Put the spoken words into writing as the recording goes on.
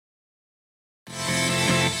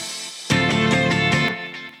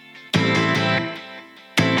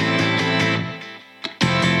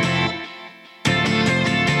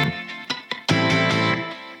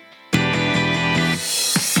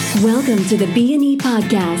Welcome to the B&E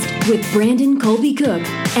Podcast with Brandon Colby Cook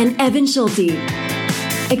and Evan Schulte.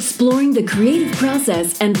 Exploring the creative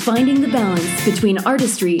process and finding the balance between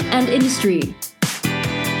artistry and industry.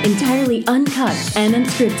 Entirely uncut and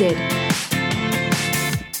unscripted.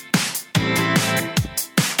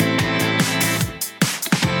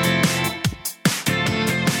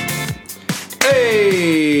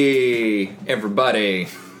 Hey, everybody.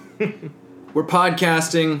 We're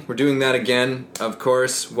podcasting. We're doing that again, of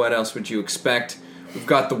course. What else would you expect? We've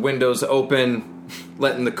got the windows open,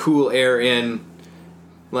 letting the cool air in,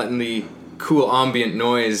 letting the cool ambient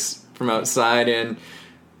noise from outside in.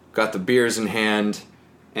 Got the beers in hand.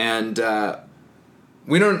 And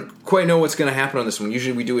we don't quite know what's going to happen on this one.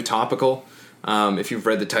 Usually we do a topical. If you've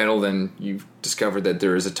read the title, then you've discovered that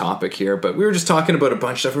there is a topic here. But we were just talking about a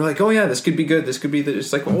bunch of stuff. We're like, oh yeah, this could be good. This could be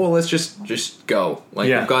it's like, well, let's just go. Like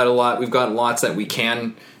We've got lots that we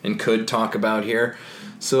can and could talk about here.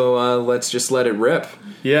 So let's just let it rip.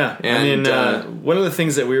 Yeah, and, one of the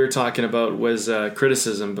things that we were talking about was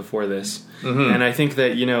criticism before this, mm-hmm. and I think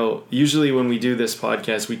that usually when we do this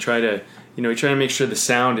podcast, we try to make sure the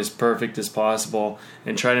sound is perfect as possible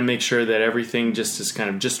and try to make sure that everything just is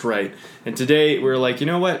kind of just right. And today we're like, you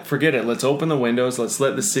know what? Forget it. Let's open the windows. Let's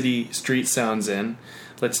let the city street sounds in.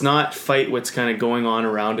 Let's not fight what's kind of going on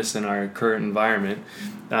around us in our current environment.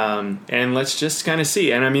 And let's just kind of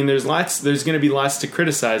see. And I mean, there's going to be lots to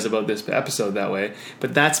criticize about this episode that way,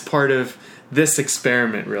 but that's part of this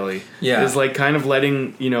experiment really. Yeah. Is like kind of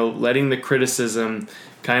letting the criticism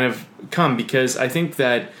kind of come, because I think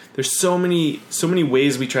that there's so many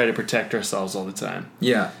ways we try to protect ourselves all the time.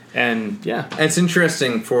 Yeah. And yeah. It's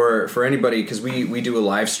interesting for anybody, because we do a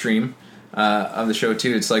live stream of the show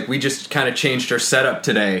too. It's like we just kind of changed our setup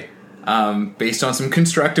today based on some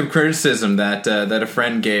constructive criticism that a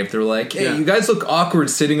friend gave. They're like, hey, You guys look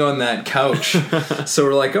awkward sitting on that couch. So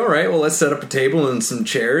we're like, all right, well, let's set up a table and some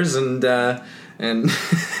chairs and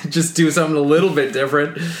just do something a little bit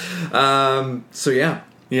different. So yeah.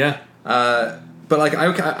 Yeah. But like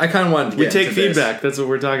I kind of wanted to get we take into feedback. This. That's what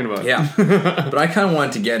we're talking about. Yeah. But I kind of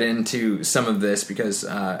wanted to get into some of this because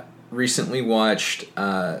recently watched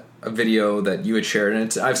a video that you had shared,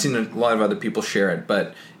 and I've seen a lot of other people share it,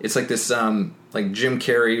 but it's like this like Jim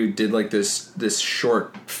Carrey did like this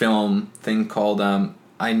short film thing called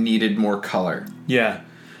I Needed More Color. Yeah.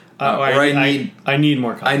 I need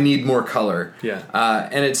more color. I need more color. Yeah.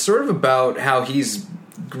 And it's sort of about how he's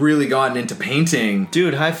really gotten into painting.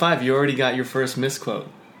 Dude, high five. You already got your first misquote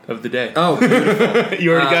of the day. Oh, beautiful.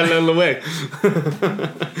 You already got it out of the way.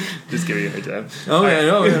 Just giving you a hard time. Oh, yeah,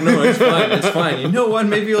 no, it's fine. It's fine. You know what?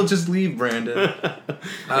 Maybe you'll just leave, Brandon.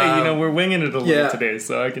 Hey, we're winging it a little today,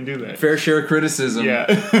 so I can do that. Fair share of criticism.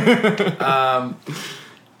 Yeah.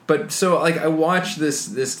 But so, like, I watched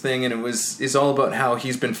this thing, and it's all about how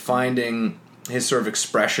he's been finding his sort of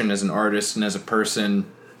expression as an artist and as a person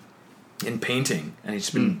in painting, and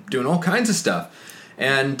he's been doing all kinds of stuff.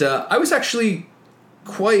 And I was actually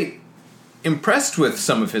quite impressed with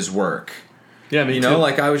some of his work. Yeah, me too.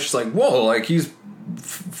 Like I was just like, whoa, like he's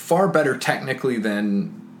far better technically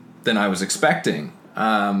than I was expecting.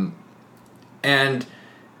 And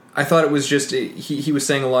I thought it was just he was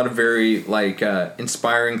saying a lot of very like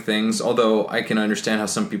inspiring things, although I can understand how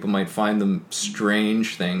some people might find them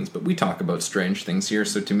strange things, but we talk about strange things here,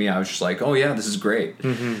 so to me I was just like, oh yeah, this is great.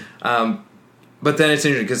 Mm-hmm. But then it's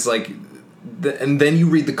interesting because like and then you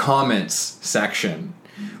read the comments section,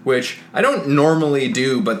 which I don't normally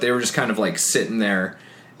do, but they were just kind of like sitting there,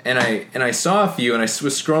 and I saw a few, and I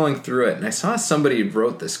was scrolling through it, and I saw somebody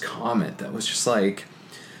wrote this comment that was just like,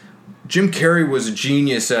 Jim Carrey was a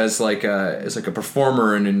genius as like a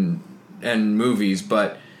performer in movies,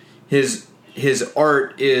 but his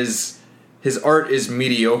art is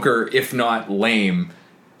mediocre, if not lame,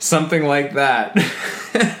 something like that.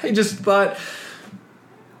 I just thought,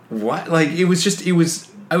 what? Like I was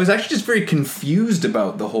actually just very confused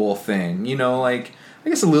about the whole thing. Like I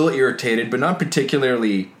guess a little irritated, but not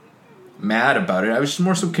particularly mad about it. I was just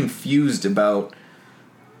more so confused about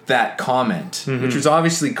that comment, which was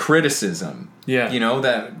obviously criticism. Yeah.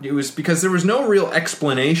 That it was because there was no real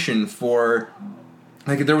explanation for,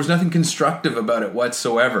 like, there was nothing constructive about it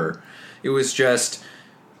whatsoever. It was just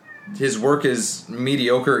his work is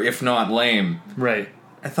mediocre, if not lame. Right.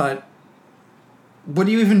 I thought, what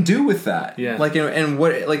do you even do with that? Yeah. Like, and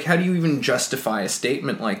what, like, how do you even justify a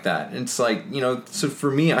statement like that? And it's like, so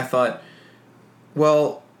for me, I thought,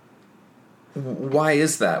 well, why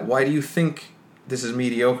is that? Why do you think this is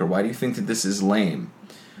mediocre? Why do you think that this is lame?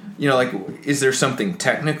 Like, is there something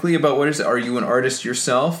technically about what is it? Are you an artist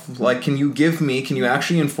yourself? Like, can you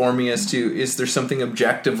actually inform me as to, is there something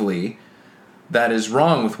objectively that is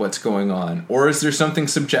wrong with what's going on? Or is there something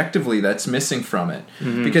subjectively that's missing from it?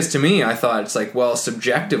 Because to me, I thought it's like, well,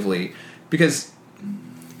 subjectively, because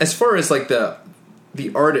as far as like the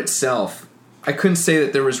art itself, I couldn't say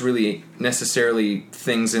that there was really necessarily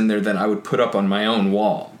things in there that I would put up on my own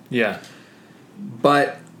wall. Yeah.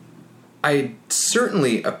 But I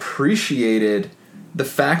certainly appreciated the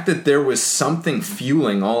fact that there was something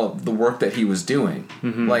fueling all of the work that he was doing.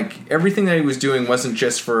 Like, everything that he was doing wasn't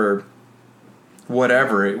just for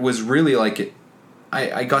whatever. It was really like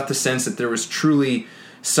I got the sense that there was truly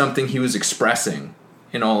something he was expressing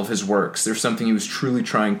in all of his works. There's something he was truly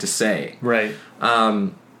trying to say. Right.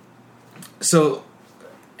 So,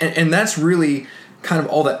 and that's really kind of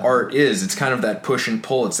all that art is. It's kind of that push and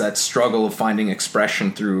pull. It's that struggle of finding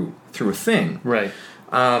expression through a thing. Right.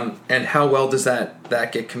 And how well does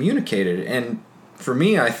that get communicated? And for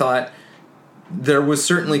me, I thought there was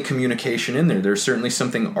certainly communication in there. There's certainly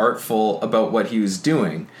something artful about what he was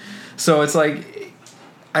doing. So it's like,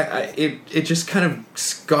 it just kind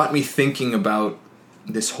of got me thinking about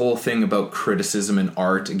this whole thing about criticism and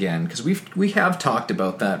art again, because we have talked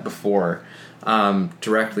about that before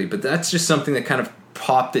directly, but that's just something that kind of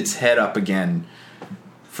popped its head up again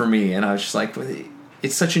for me, and I was just like,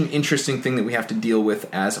 it's such an interesting thing that we have to deal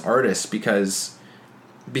with as artists, because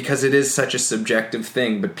it is such a subjective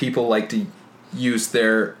thing, but people like to use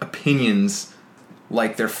their opinions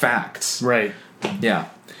like they're facts. Right. Yeah.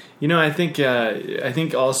 You know, I think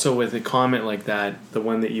also with a comment like that, the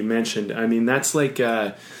one that you mentioned, I mean, that's like,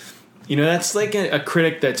 that's like a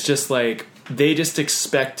critic that's just like, they just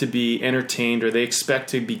expect to be entertained, or they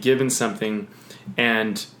expect to be given something,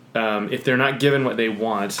 and if they're not given what they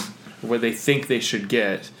want, what they think they should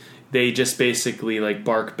get, they just basically like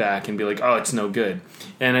bark back and be like, oh, it's no good.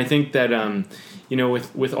 And I think that,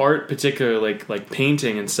 with art, particularly like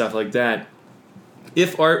painting and stuff like that,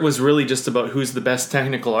 if art was really just about who's the best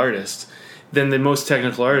technical artist, then the most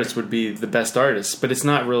technical artist would be the best artist. But it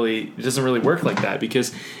doesn't really work like that,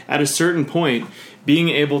 because at a certain point, being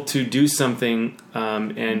able to do something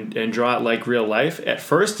and draw it like real life, at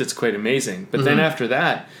first it's quite amazing. But then after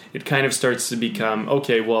that, it kind of starts to become,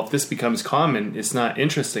 okay, well, if this becomes common, it's not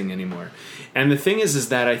interesting anymore. And the thing is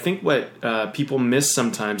that I think what people miss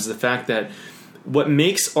sometimes is the fact that what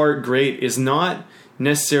makes art great is not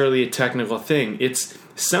necessarily a technical thing. It's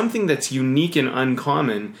something that's unique and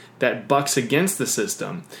uncommon that bucks against the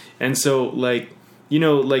system. And so, like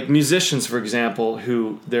musicians, for example,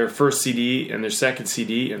 who their first CD and their second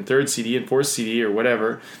CD and third CD and fourth CD or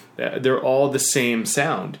whatever, they're all the same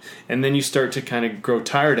sound. And then you start to kind of grow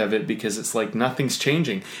tired of it, because it's like nothing's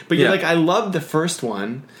changing. But you're like, I love the first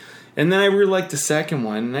one, and then I really like the second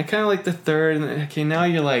one, and I kind of like the third, and then, okay, now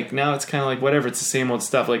it's kind of like whatever, it's the same old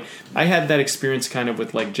stuff. Like, I had that experience kind of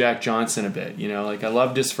with like Jack Johnson a bit, like I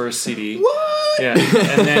loved his first CD. What? Yeah,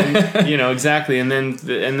 and then exactly, and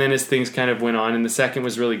then as things kind of went on, and the second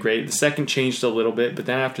was really great. The second changed a little bit, but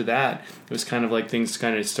then after that, it was kind of like things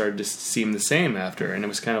kind of started to seem the same after, and it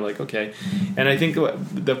was kind of like, okay. And I think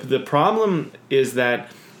the problem is that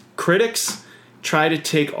critics try to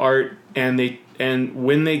take art, and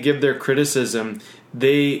when they give their criticism,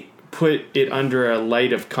 they put it under a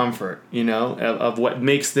light of comfort, of what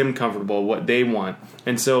makes them comfortable, what they want.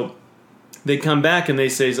 And so they come back and they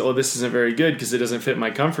say, oh, this isn't very good because it doesn't fit my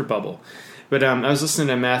comfort bubble. But I was listening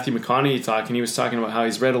to Matthew McConaughey talk, and he was talking about how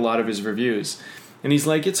he's read a lot of his reviews. And he's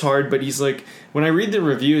like, it's hard, but he's like, when I read the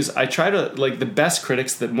reviews, I try to, like, the best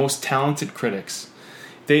critics, the most talented critics,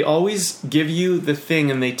 they always give you the thing,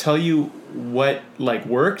 and they tell you what like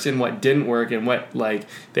worked and what didn't work, and what like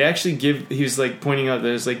they actually give. He was like pointing out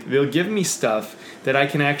there's like they'll give me stuff that I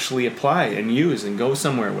can actually apply and use and go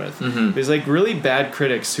somewhere with. There's like really bad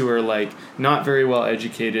critics who are like not very well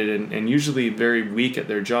educated and usually very weak at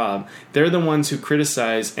their job. They're the ones who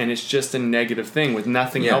criticize, and it's just a negative thing with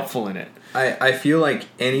nothing helpful in it. I feel like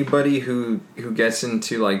anybody who gets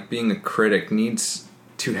into like being a critic needs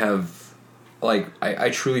to have like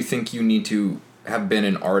I truly think you need to have been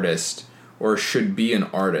an artist, or should be an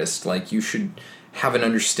artist. Like, you should have an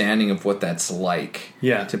understanding of what that's like.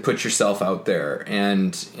 Yeah. To put yourself out there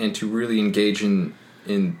and to really engage in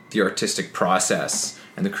the artistic process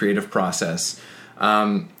and the creative process.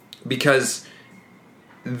 Because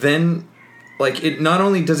then, like, it not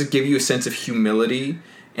only does it give you a sense of humility,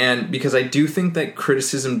 and because I do think that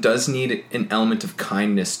criticism does need an element of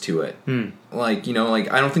kindness to it. Like,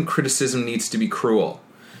 I don't think criticism needs to be cruel.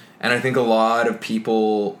 And I think a lot of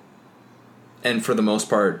people, and for the most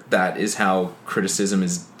part, that is how criticism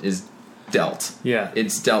is dealt. Yeah.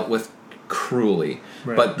 It's dealt with cruelly.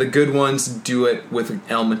 Right. But the good ones do it with an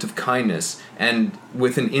element of kindness and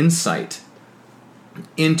with an insight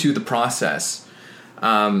into the process,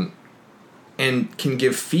 and can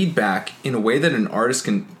give feedback in a way that an artist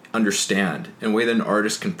can understand, in a way that an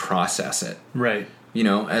artist can process it. Right. You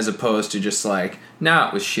know, as opposed to just like, nah,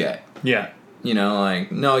 it was shit. Yeah. You know,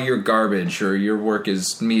 like, no, you're garbage, or your work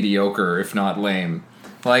is mediocre, if not lame.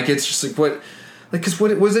 Like, it's just like, what, like, because what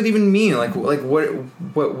does that even mean? Like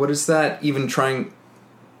what is that even trying?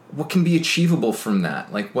 What can be achievable from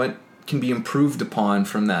that? Like, what can be improved upon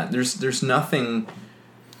from that? There's nothing.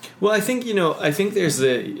 Well, I think there's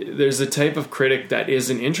a type of critic that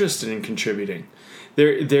isn't interested in contributing.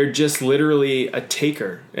 They're just literally a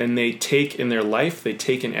taker, and they take in their life, they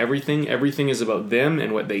take in everything. Everything is about them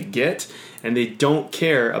and what they get, and they don't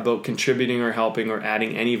care about contributing or helping or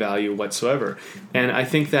adding any value whatsoever. And I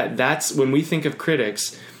think that's when we think of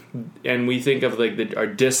critics, and we think of like our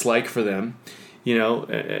dislike for them,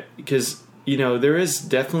 because there is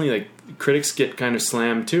definitely like critics get kind of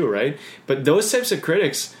slammed too, right? But those types of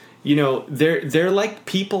critics, they're like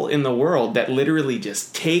people in the world that literally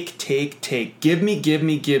just take. Give me.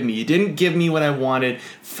 You didn't give me what I wanted.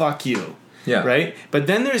 Fuck you. Yeah. Right? But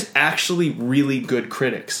then there's actually really good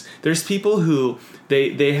critics. There's people who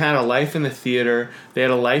they had a life in the theater, they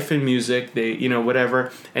had a life in music, they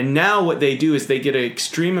whatever. And now what they do is they get an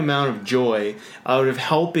extreme amount of joy out of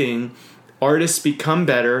helping artists become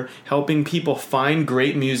better, helping people find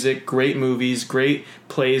great music, great movies, great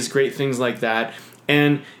plays, great things like that.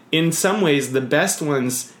 And in some ways, the best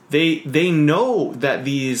ones, they know that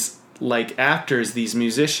these like actors, these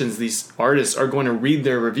musicians, these artists are going to read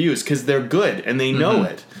their reviews because they're good and they know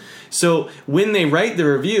it. So when they write the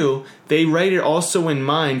review, they write it also in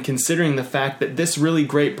mind, considering the fact that this really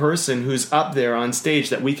great person who's up there on stage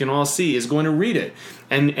that we can all see is going to read it.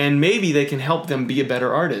 And maybe they can help them be a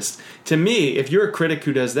better artist. To me, if you're a critic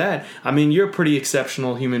who does that, I mean, you're a pretty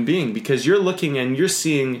exceptional human being, because you're looking and you're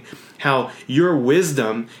seeing how your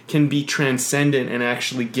wisdom can be transcendent and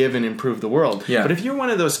actually give and improve the world. Yeah. But if you're one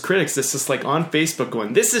of those critics that's just like on Facebook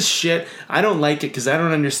going, this is shit, I don't like it because I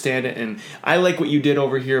don't understand it, and I like what you did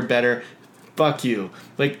over here better, fuck you.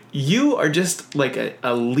 Like, you are just like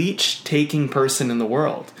a leech-taking person in the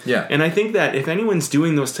world. Yeah. And I think that if anyone's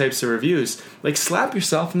doing those types of reviews, like, slap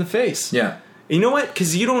yourself in the face. Yeah. You know what?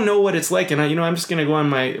 Because you don't know what it's like, and I'm just gonna go on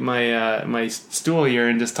my stool here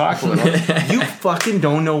and just talk a little. You fucking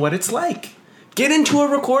don't know what it's like. Get into a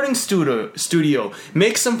recording studio.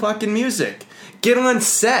 Make some fucking music. Get on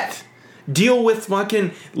set. Deal with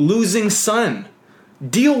fucking losing son.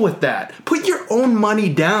 Deal with that. Put your own money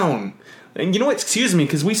down. And you know what? Excuse me,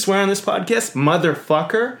 because we swear on this podcast,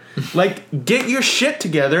 motherfucker. Like, get your shit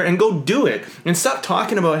together and go do it, and stop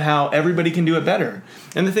talking about how everybody can do it better.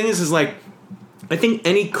 And the thing is like, I think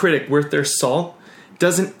any critic worth their salt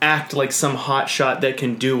doesn't act like some hot shot that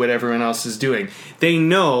can do what everyone else is doing. They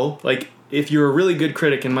know, like, if you're a really good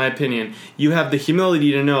critic, in my opinion, you have the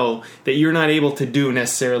humility to know that you're not able to do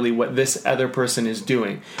necessarily what this other person is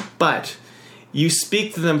doing. But you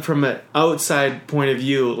speak to them from an outside point of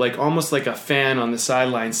view, like almost like a fan on the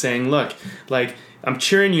sideline saying, look, like, I'm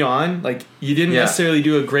cheering you on. Like, you didn't necessarily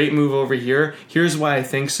do a great move over here. Here's why I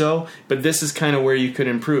think so. But this is kind of where you could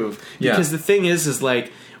improve. Because the thing is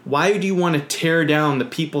like, why do you want to tear down the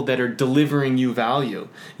people that are delivering you value?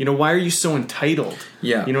 Why are you so entitled?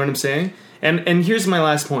 Yeah. You know what I'm saying? And here's my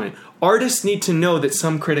last point. Artists need to know that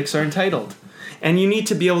some critics are entitled. And you need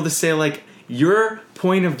to be able to say, like, your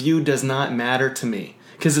point of view does not matter to me.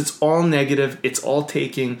 Because it's all negative, it's all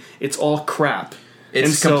taking, it's all crap.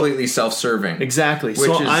 It's completely self-serving. Exactly.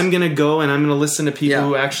 So I'm going to go and I'm going to listen to people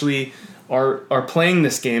who actually are playing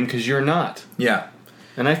this game, because you're not. Yeah.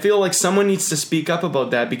 And I feel like someone needs to speak up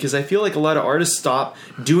about that, because I feel like a lot of artists stop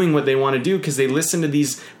doing what they want to do because they listen to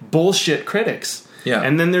these bullshit critics. Yeah.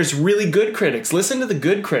 And then there's really good critics. Listen to the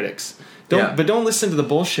good critics. But don't listen to the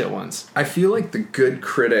bullshit ones. I feel like the good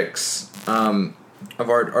critics of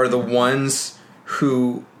art are the ones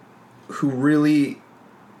who really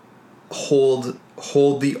hold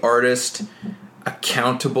the artist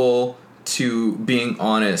accountable to being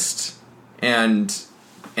honest and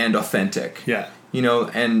authentic. Yeah.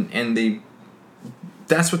 And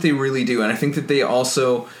that's what they really do. And I think that they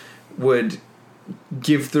also would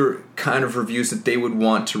give the kind of reviews that they would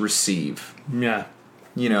want to receive. Yeah.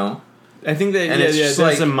 I think that there's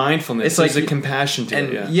a mindfulness, it's there's a compassion to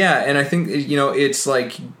it. And I think it's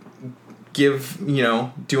like, give,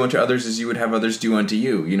 do unto others as you would have others do unto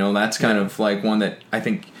you. That's kind of like one that I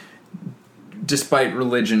think, despite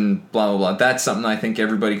religion, blah, blah, blah, that's something I think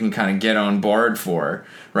everybody can kind of get on board for,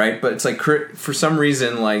 right? But it's like, for some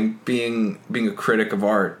reason, like, being a critic of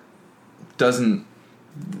art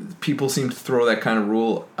people seem to throw that kind of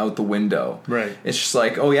rule out the window. Right. It's just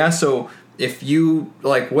like, oh yeah, so if you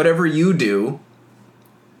like whatever you do,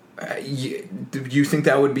 do you think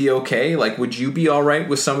that would be okay? Like, would you be all right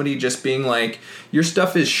with somebody just being like, your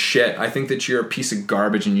stuff is shit, I think that you're a piece of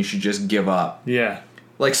garbage and you should just give up? Yeah.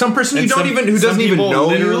 Like some person And who doesn't even know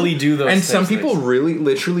literally you, do those and things. some people really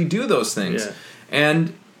literally do those things. Yeah.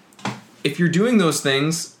 And if you're doing those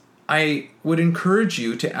things, I would encourage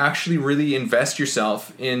you to actually really invest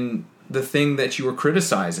yourself in the thing that you are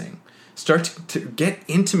criticizing. Start to get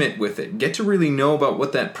intimate with it. Get to really know about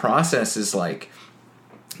what that process is like.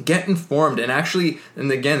 Get informed and actually,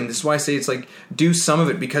 and again, this is why I say it's like, do some of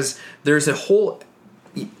it, because there's a whole,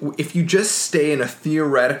 if you just stay in a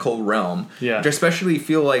theoretical realm, which I especially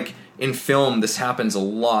feel like in film this happens a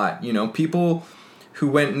lot, you know, people who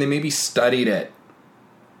went and they maybe studied it,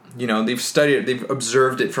 you know, they've studied it, they've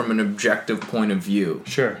observed it from an objective point of view.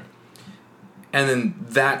 Sure. And then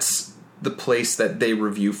that's the place that they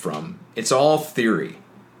review from. It's all theory.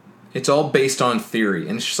 It's all based on theory.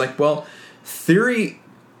 And it's just like, well, theory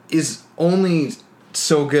is only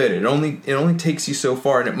so good. It only takes you so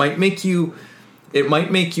far, and it might make you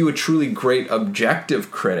a truly great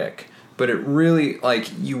objective critic, but it really,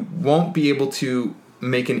 like, you won't be able to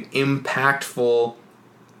make an impactful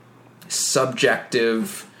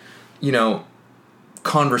subjective, you know,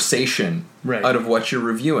 conversation out of what you're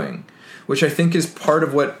reviewing, which I think is part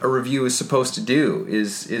of what a review is supposed to do,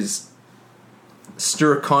 is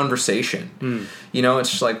stir a conversation. You know, it's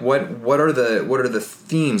just like, what are the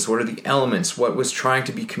themes, what are the elements, what was trying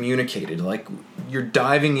to be communicated. Like, you're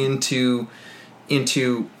diving into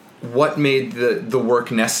what made the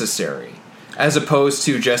work necessary, as opposed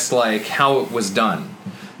to just like how it was done.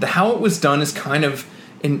 The how it was done is kind of,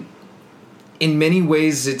 in many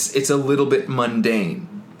ways, it's a little bit mundane.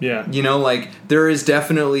 Yeah. You know, like, there is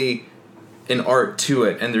definitely an art to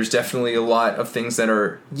it, and there's definitely a lot of things that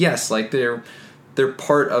are, yes, like they're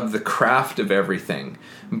part of the craft of everything,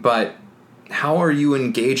 but how are you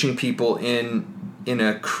engaging people in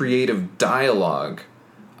a creative dialogue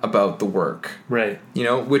about the work? Right. You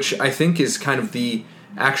know, which I think is kind of the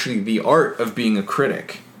art of being a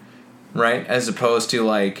critic, right? As opposed to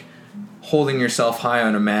like holding yourself high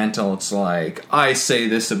on a mantle. It's like, I say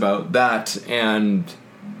this about that, and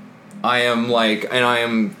I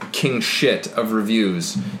am king shit of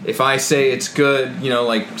reviews. If I say it's good, you know,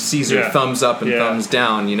 like Caesar, thumbs up and thumbs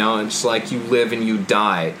down, you know, it's like you live and you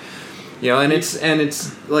die. You know, and it's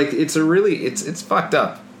like, it's fucked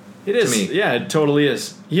up. It is. To me. Yeah, it totally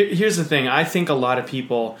is. Here's the thing. I think a lot of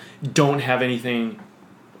people don't have anything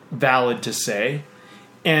valid to say.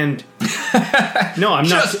 And no, I'm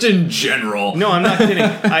not. Just in general. No, I'm not kidding.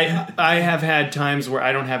 I have had times where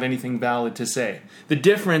I don't have anything valid to say. The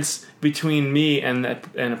difference between me and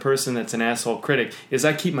a person that's an asshole critic is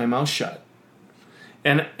I keep my mouth shut.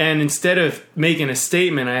 And instead of making a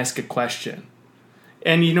statement, I ask a question.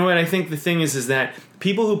 And you know what? I think the thing is that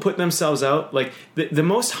people who put themselves out, like the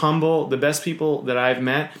most humble, the best people that I've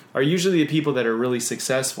met are usually the people that are really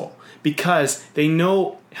successful, because they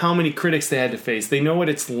know how many critics they had to face. They know what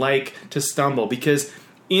it's like to stumble, because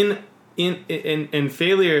in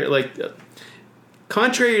failure, like,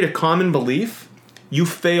 contrary to common belief, you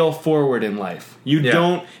fail forward in life. You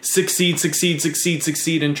don't succeed,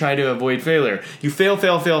 and try to avoid failure. You fail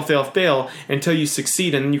until you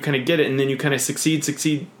succeed, and then you kind of get it, and then you kind of succeed,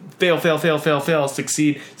 fail,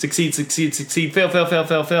 succeed,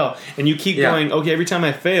 fail. And you keep going, okay, every time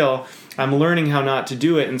I fail, I'm learning how not to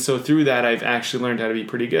do it, and so through that, I've actually learned how to be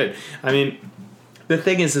pretty good. I mean, the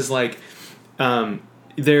thing is like, I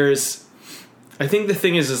think the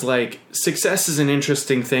thing is like, success is an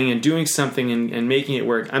interesting thing, and doing something and making it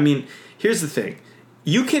work. I mean, here's the thing.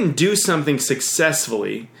 You can do something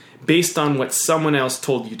successfully based on what someone else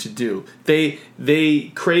told you to do.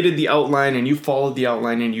 They created the outline, and you followed the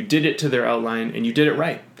outline, and you did it to their outline, and you did it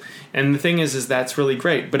right. And the thing is that's really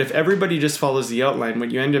great. But if everybody just follows the outline, what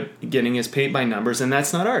you end up getting is paint by numbers, and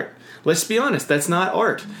that's not art. Let's be honest, that's not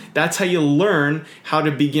art. That's how you learn how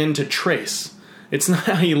to begin to trace. It's not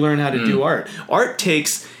how you learn how to do art. Art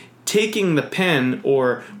takes taking the pen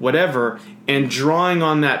or whatever and drawing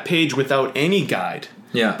on that page without any guide.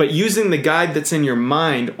 Yeah. But using the guide that's in your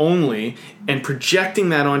mind only and projecting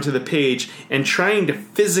that onto the page and trying to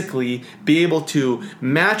physically be able to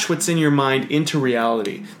match what's in your mind into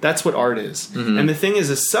reality. That's what art is. Mm-hmm. And the thing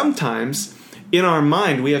is sometimes in our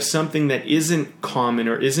mind we have something that isn't common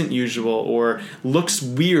or isn't usual or looks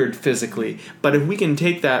weird physically. But if we can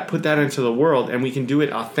take that, put that into the world, and we can do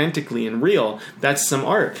it authentically and real, that's some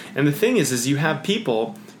art. And the thing is you have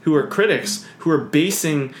people who are critics who are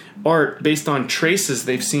basing art based on traces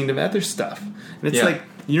they've seen of other stuff. And it's like,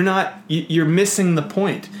 you're missing the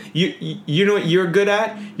point. You know what you're good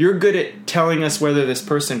at? You're good at telling us whether this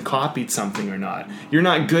person copied something or not. You're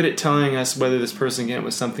not good at telling us whether this person came up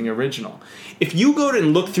with something original. If you go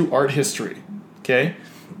and look through art history, okay?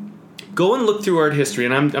 Go and look through art history,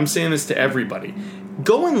 and I'm saying this to everybody.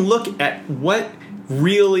 Go and look at what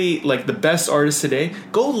really, like, the best artists today.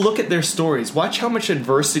 Go look at their stories. Watch how much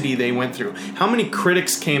adversity they went through. How many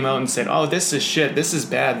critics came out and said, oh, this is shit, this is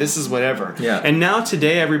bad, this is whatever. Yeah. And now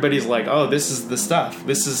today everybody's like, oh, this is the stuff.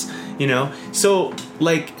 This is, you know. So,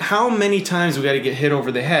 like, how many times we got to get hit over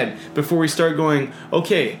the head before we start going,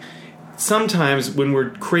 okay, sometimes when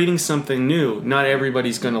we're creating something new, not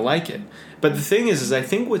everybody's going to like it. But the thing is I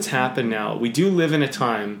think what's happened now, we do live in a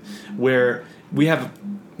time where we have,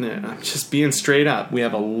 I'm just being straight up, we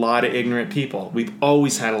have a lot of ignorant people. We've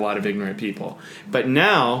always had a lot of ignorant people. But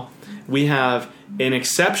now we have an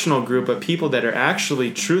exceptional group of people that are actually,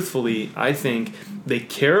 truthfully, I think, they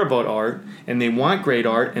care about art and they want great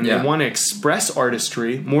art and they want to express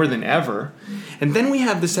artistry more than ever. And then we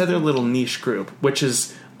have this other little niche group, which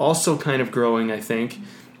is also kind of growing, I think,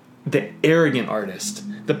 the arrogant artist.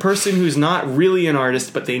 The person who's not really an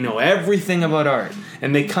artist, but they know everything about art.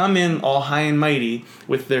 And they come in all high and mighty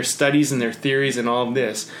with their studies and their theories and all of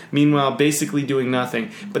this. Meanwhile, basically doing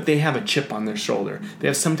nothing. But they have a chip on their shoulder. They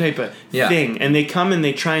have some type of thing. And they come and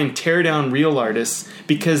they try and tear down real artists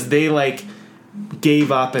because they, like,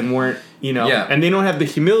 gave up and weren't, you know. Yeah. And they don't have the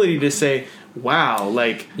humility to say, wow,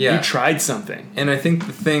 like, you tried something. And I think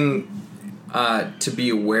the thing to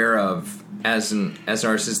be aware of as an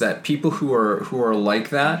artist is that people who are like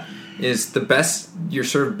that is your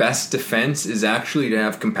sort of best defense is actually to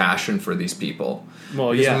have compassion for these people.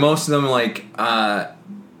 Well, because most of them, like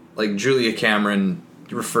Julia Cameron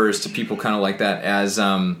refers to people kind of like that as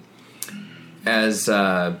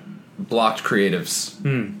blocked creatives.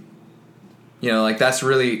 You know, like, that's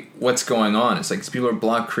really what's going on. It's like these people are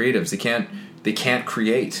blocked creatives. They can't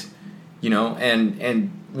create. You know, and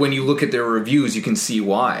when you look at their reviews, you can see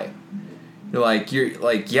why.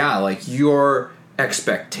 Your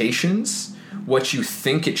expectations, what you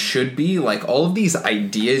think it should be, like, all of these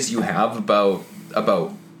ideas you have about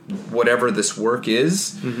whatever this work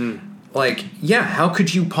is, like, how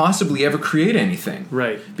could you possibly ever create anything?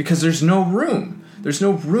 Right. Because there's no room. There's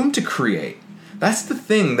no room to create. That's the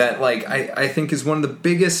thing that, like, I think is one of the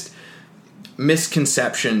biggest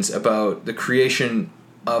misconceptions about the creation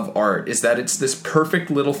of art, is that it's this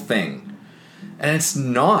perfect little thing. And it's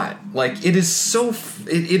not. Like, it is so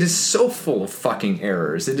full of fucking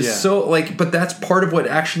errors. It is so, like, but that's part of what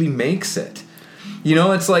actually makes it. You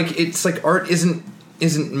know, it's like art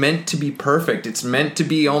isn't meant to be perfect. It's meant to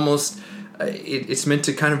be almost it's meant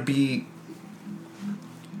to kind of be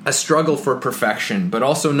a struggle for perfection, but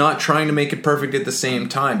also not trying to make it perfect at the same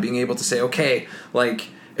time. Being able to say, okay, like,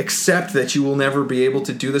 accept that you will never be able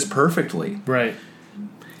to do this perfectly. Right.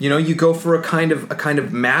 You know, you go for a kind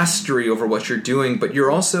of mastery over what you're doing, but you're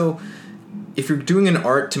also, if you're doing an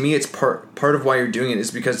art, to me, it's part of why you're doing it is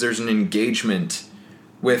because there's an engagement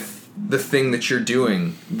with the thing that you're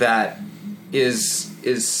doing that is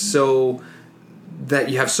so, that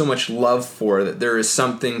you have so much love for, that there is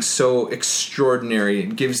something so extraordinary.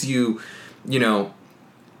 It gives you, you know,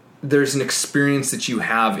 there's an experience that you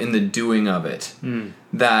have in the doing of it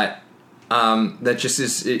that just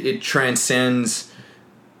is, it transcends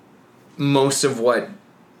most of what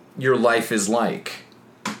your life is like.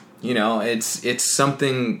 You know, it's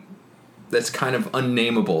something that's kind of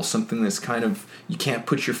unnameable, something that's kind of, you can't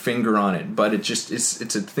put your finger on it, but it's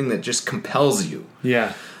a thing that just compels you.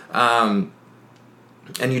 Yeah.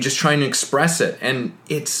 And you're just trying to express it, and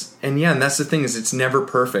that's the thing, is it's never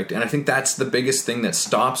perfect. And I think that's the biggest thing that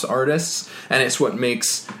stops artists, and it's what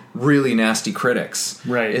makes really nasty critics.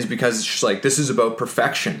 Right. Is because it's just like, this is about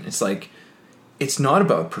perfection. It's like, it's not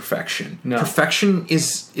about perfection. No. Perfection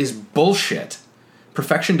is bullshit.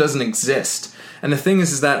 Perfection doesn't exist. And the thing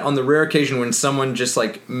is that on the rare occasion when someone just,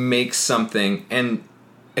 like, makes something, and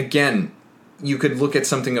again, you could look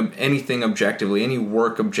at anything objectively, any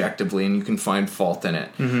work objectively, and you can find fault in it.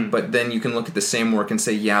 But then you can look at the same work and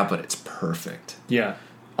say, yeah, but it's perfect. Yeah.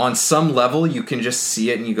 On some level, you can just see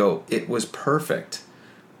it and you go, it was perfect.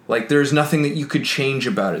 Like, there's nothing that you could change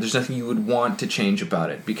about it. There's nothing you would want to change about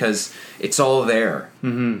it because it's all there.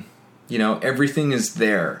 You know, everything is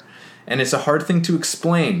there. And it's a hard thing to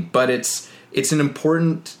explain, but it's an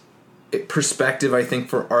important perspective, I think,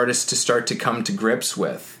 for artists to start to come to grips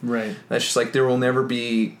with. Right. That's just like, there will never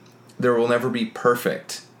be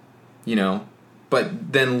perfect, you know,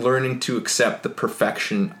 but then learning to accept the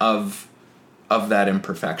perfection of that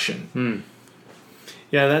imperfection.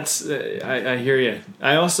 Yeah, that's I hear you.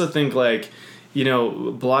 I also think, like,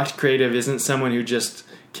 blocked creative isn't someone who just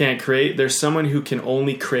can't create. There's someone who can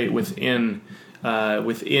only create within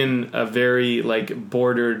a very like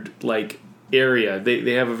bordered like area.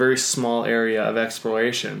 They have a very small area of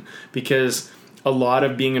exploration, because a lot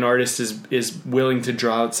of being an artist is willing to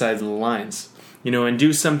draw outside the lines, and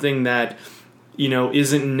do something that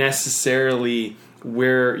isn't necessarily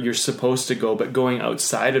where you're supposed to go, but going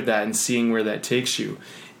outside of that and seeing where that takes you.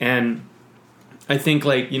 And I think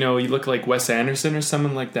you look like Wes Anderson or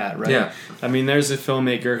someone like that, right? Yeah. I mean, there's a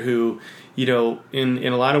filmmaker who, in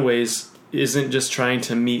a lot of ways isn't just trying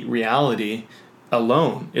to meet reality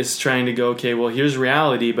alone. It's trying to go, okay, well, here's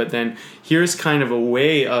reality, but then here's kind of a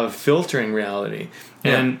way of filtering reality.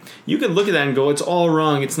 Yeah. And you could look at that and go, it's all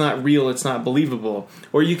wrong, it's not real, it's not believable.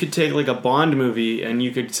 Or you could take like a Bond movie and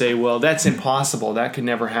you could say, well, that's impossible, that could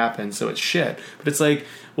never happen, so it's shit. But it's like,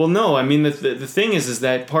 well, no, I mean, the thing is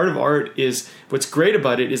that part of art is, what's great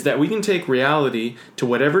about it is that we can take reality to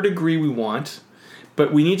whatever degree we want,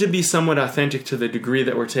 but we need to be somewhat authentic to the degree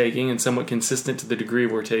that we're taking and somewhat consistent to the degree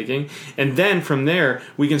we're taking. And then from there,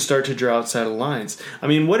 we can start to draw outside of lines. I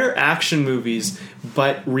mean, what are action movies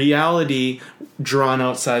but reality drawn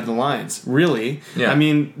outside the lines? Really? Yeah. I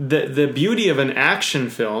mean, the beauty of an action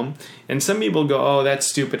film, and some people go, oh, that's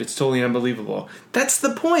stupid, it's totally unbelievable. That's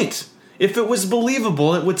the point. If it was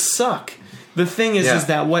believable, it would suck. The thing is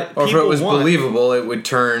that what people want... Or if it was believable, it would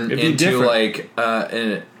turn into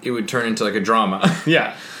different. it would turn into like a drama.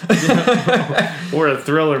 Yeah. Or a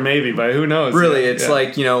thriller maybe, but who knows? Really, it's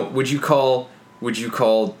like, would you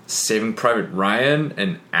call Saving Private Ryan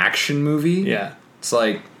an action movie? Yeah. It's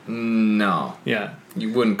like, no. Yeah.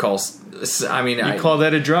 You wouldn't call... I mean... You call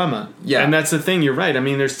that a drama. Yeah. And that's the thing, you're right. I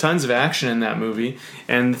mean, there's tons of action in that movie.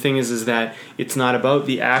 And the thing is that it's not about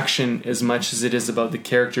the action as much as it is about the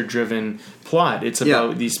character-driven plot. It's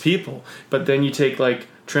about these people. But then you take, like,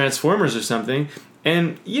 Transformers or something,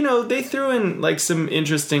 and, they threw in, like, some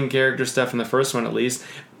interesting character stuff in the first one, at least.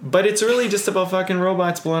 But it's really just about fucking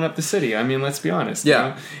robots blowing up the city. I mean, let's be honest.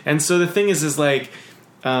 Yeah. And so the thing is like,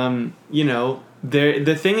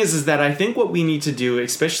 the thing is that I think what we need to do,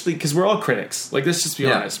 especially because we're all critics, like, let's just be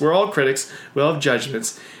honest, we're all critics, we all have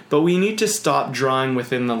judgments, but we need to stop drawing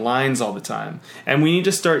within the lines all the time, and we need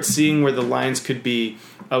to start seeing where the lines could be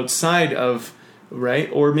outside of, right,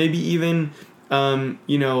 or maybe even,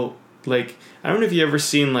 like, I don't know if you ever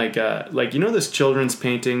seen like those children's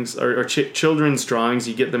paintings or children's drawings.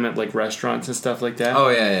 You get them at like restaurants and stuff like that. Oh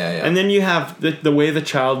yeah. And then you have the way the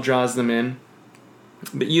child draws them in.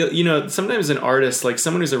 But sometimes an artist, like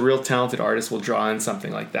someone who's a real talented artist, will draw in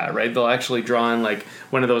something like that, right? They'll actually draw in like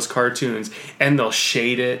one of those cartoons, and they'll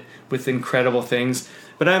shade it with incredible things.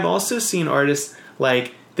 But I've also seen artists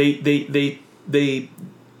like they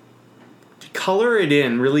color it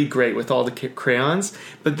in really great with all the crayons,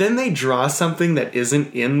 but then they draw something that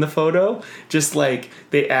isn't in the photo. Just like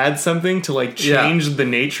they add something to like change the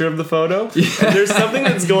nature of the photo. And there's something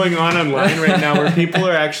that's going on online right now where people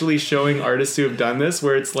are actually showing artists who have done this,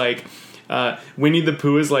 where it's like Winnie the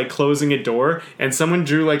Pooh is like closing a door, and someone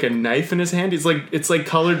drew like a knife in his hand. It's like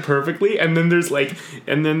colored perfectly, and then there's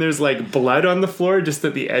like blood on the floor just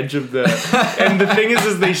at the edge of the. And the thing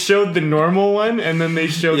is they showed the normal one, and then they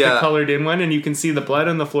showed the colored in one, and you can see the blood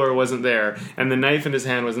on the floor wasn't there, and the knife in his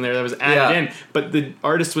hand wasn't there. That was added in, but the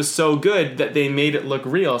artist was so good that they made it look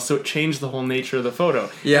real, so it changed the whole nature of the photo.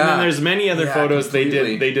 Yeah. And then there's many other photos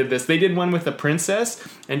completely. They did this. They did one with a princess,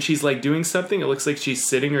 and she's like doing something. It looks like she's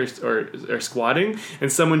sitting or squatting,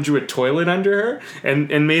 and someone drew a toilet under her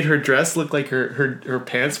and made her dress look like her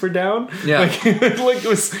pants were down. Yeah. Like it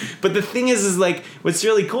was. But the thing is like what's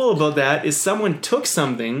really cool about that is someone took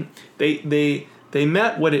something, they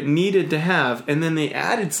met what it needed to have, and then they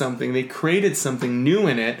added something, they created something new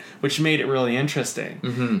in it, which made it really interesting.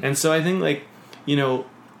 Mm-hmm. And so I think like,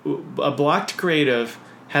 a blocked creative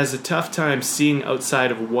has a tough time seeing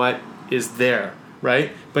outside of what is there.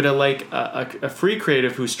 Right, but a free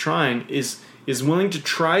creative who's trying is willing to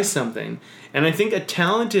try something, and I think a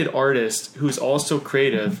talented artist who's also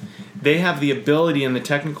creative, they have the ability and the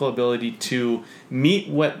technical ability to meet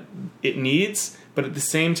what it needs, but at the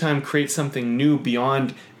same time create something new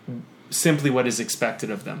beyond simply what is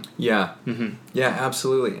expected of them. Yeah, yeah,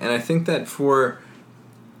 absolutely, and I think that for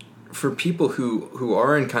people who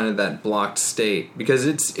are in kind of that blocked state, because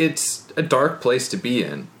it's a dark place to be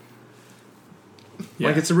in. Yeah.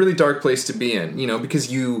 Like, it's a really dark place to be in,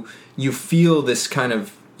 because you feel this kind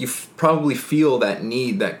of, probably feel that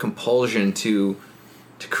need, that compulsion to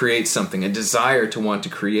create something, a desire to want to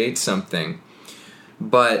create something,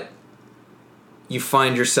 but you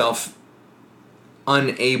find yourself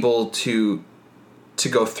unable to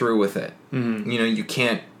go through with it. Mm-hmm. You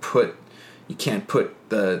can't put you can't put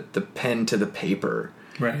the pen to the paper.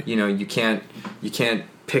 Right. You know, you can't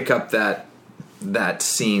pick up that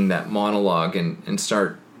scene, that monologue, and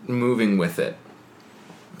start moving with it.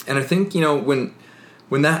 And I think, you know,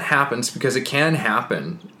 when that happens, because it can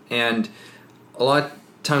happen, and a lot of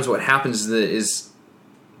times what happens is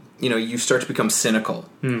you know, you start to become cynical.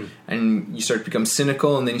 And you start to become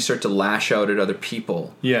cynical, and then you start to lash out at other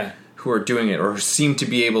people who are doing it or seem to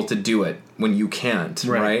be able to do it when you can't,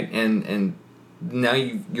 right? And now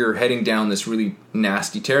you're heading down this really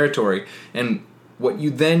nasty territory. And what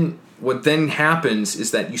then happens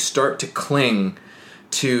is that you start to cling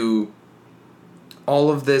to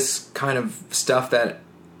all of this kind of stuff that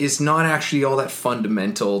is not actually all that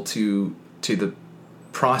fundamental to the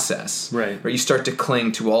process. Right. You start to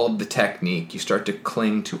cling to all of the technique. You start to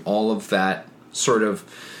cling to all of that sort of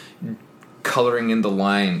coloring in the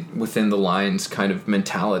line, within the lines kind of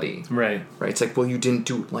mentality. Right. It's like, well, you didn't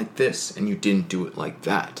do it like this, and you didn't do it like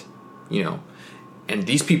that, you know. And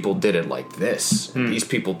these people did it like this, and these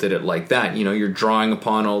people did it like that. You know, you're drawing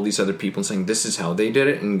upon all these other people and saying, this is how they did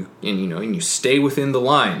it, and you know, and you stay within the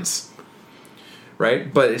lines.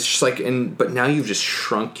 Right? But it's just like, but now you've just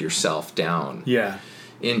shrunk yourself down. Yeah.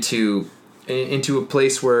 Into a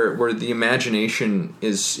place where the imagination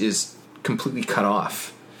is completely cut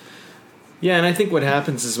off. Yeah, and I think what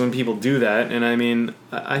happens is when people do that, and I mean,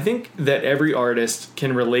 I think that every artist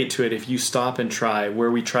can relate to it if you stop and try, where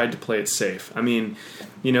we tried to play it safe. I mean,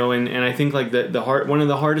 you know, and I think like one of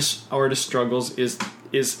the hardest artist struggles is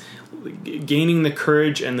gaining the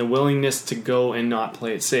courage and the willingness to go and not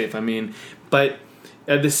play it safe. I mean, but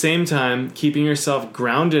at the same time, keeping yourself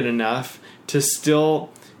grounded enough to still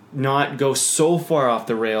not go so far off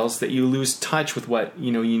the rails that you lose touch with what,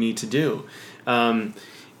 you know, you need to do.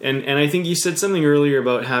 And I think you said something earlier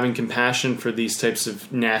about having compassion for these types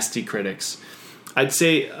of nasty critics.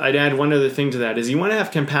 I'd add one other thing to that, is you want to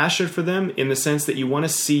have compassion for them in the sense that you want to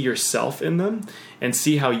see yourself in them and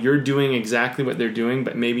see how you're doing exactly what they're doing,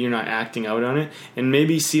 but maybe you're not acting out on it. And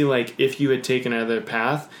maybe see, like, if you had taken another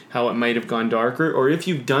path, how it might have gone darker. Or if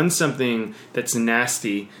you've done something that's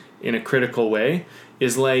nasty in a critical way,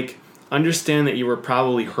 is like, understand that you were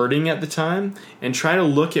probably hurting at the time and try to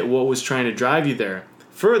look at what was trying to drive you there.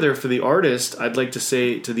 Further, for the artist, I'd like to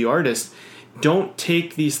say to the artist, don't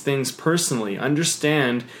take these things personally.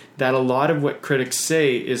 Understand that a lot of what critics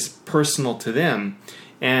say is personal to them.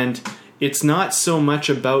 And it's not so much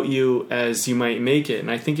about you as you might make it.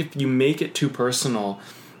 And I think if you make it too personal,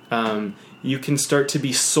 you can start to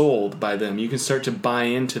be sold by them. You can start to buy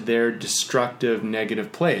into their destructive,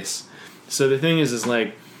 negative place. So the thing is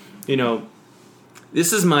like, you know,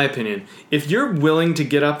 this is my opinion. If you're willing to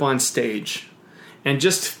get up on stage and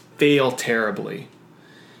just fail terribly,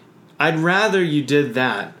 I'd rather you did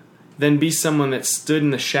that than be someone that stood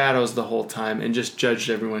in the shadows the whole time and just judged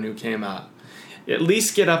everyone who came out. At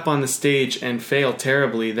least get up on the stage and fail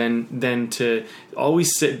terribly than to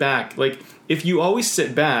always sit back. Like, if you always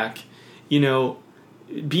sit back, you know,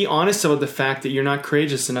 be honest about the fact that you're not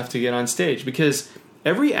courageous enough to get on stage. Because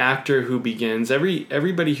every actor who begins,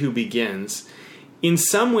 everybody who begins, in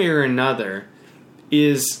some way or another,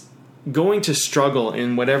 is going to struggle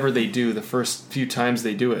in whatever they do the first few times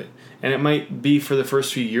they do it. And it might be for the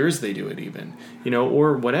first few years they do it even, you know,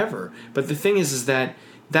 or whatever. But the thing is that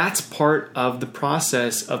that's part of the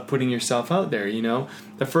process of putting yourself out there, you know.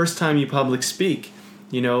 The first time you public speak,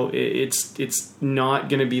 you know, it's not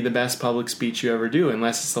going to be the best public speech you ever do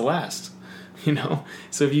unless it's the last, you know.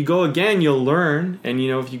 So if you go again, you'll learn. And, you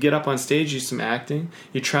know, if you get up on stage, do some acting,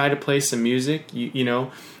 you try to play some music, you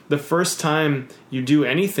know, the first time you do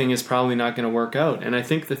anything is probably not going to work out. And I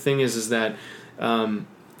think the thing is that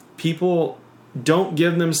people don't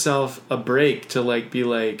give themselves a break to like be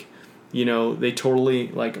like, you know, they totally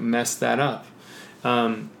like mess that up.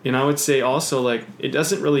 And I would say also, like, it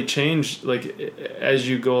doesn't really change like as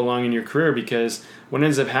you go along in your career, because what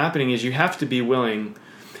ends up happening is you have to be willing.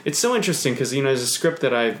 It's so interesting because, you know, there's a script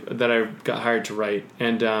that I got hired to write,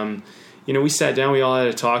 and you know, we sat down, we all had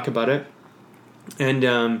a talk about it. And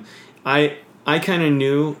I kind of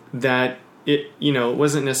knew that it, you know, it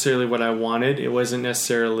wasn't necessarily what I wanted. It wasn't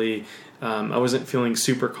necessarily, I wasn't feeling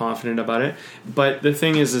super confident about it. But the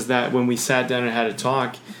thing is that when we sat down and had a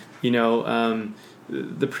talk, you know,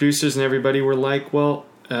 the producers and everybody were like, well,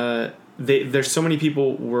 there's so many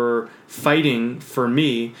people were fighting for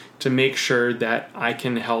me to make sure that I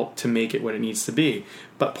can help to make it what it needs to be.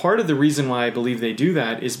 But part of the reason why I believe they do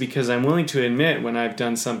that is because I'm willing to admit when I've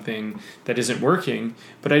done something that isn't working,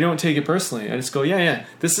 but I don't take it personally. I just go, yeah,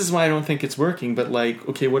 this is why I don't think it's working, but like,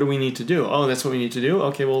 okay, what do we need to do? Oh, that's what we need to do?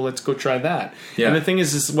 Okay, well, let's go try that. Yeah. And the thing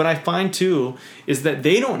is what I find too is that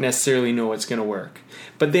they don't necessarily know what's going to work,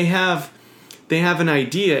 but they have an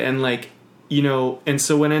idea, and like, you know, and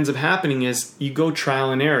so what ends up happening is you go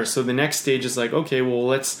trial and error. So the next stage is like, okay, well,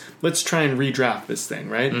 let's try and redraft this thing,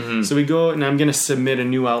 right? Mm-hmm. So we go, and I'm going to submit a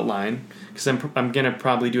new outline because I'm going to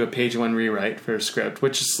probably do a page 1 rewrite for a script,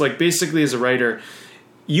 which is like basically as a writer,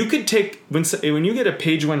 you could take when you get a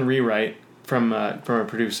page 1 rewrite from a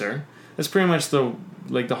producer, that's pretty much the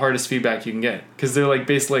hardest feedback you can get, because they're like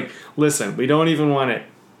basically like, listen, we don't even want it.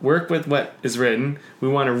 Work with what is written. We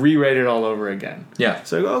want to rewrite it all over again. Yeah.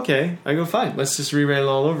 So I go, okay. I go, fine. Let's just rewrite it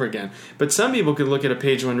all over again. But some people could look at a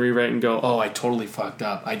page 1 rewrite and go, oh, I totally fucked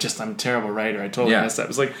up. I'm a terrible writer. I totally messed up.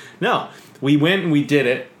 It's like, no. We went and we did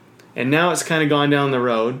it, and now it's kind of gone down the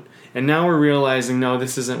road, and now we're realizing, no,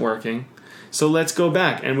 this isn't working. So let's go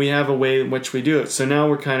back, and we have a way in which we do it. So now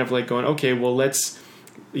we're kind of like going, okay, well, let's,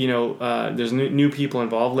 you know, there's new people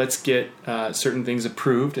involved. Let's get certain things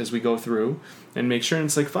approved as we go through and make sure. And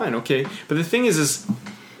it's like, fine, okay. But the thing is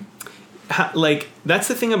like, that's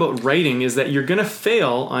the thing about writing, is that you're going to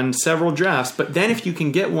fail on several drafts. But then if you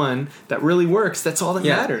can get one that really works, that's all that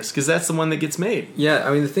matters, because that's the one that gets made. Yeah,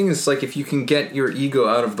 I mean, the thing is, like, if you can get your ego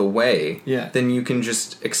out of the way, then you can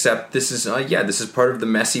just accept this is part of the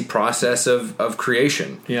messy process of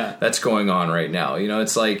creation that's going on right now. You know,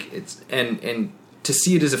 it's like, and to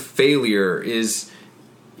see it as a failure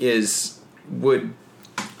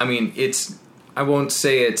I won't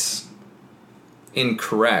say it's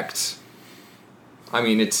incorrect. I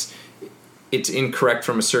mean, it's incorrect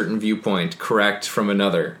from a certain viewpoint, correct from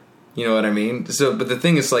another. You know what I mean? So, but the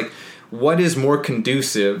thing is, like, what is more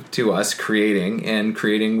conducive to us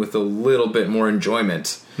creating with a little bit more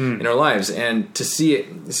enjoyment in our lives? And to see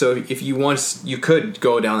it, so if you could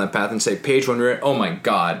go down that path and say, page 1 rewrite, oh my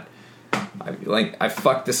God, I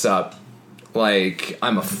fucked this up. Like,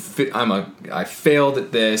 I failed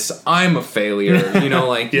at this. I'm a failure. You know,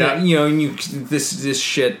 like, this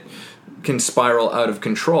shit can spiral out of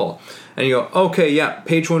control. And you go, okay,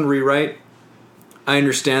 page 1 rewrite. I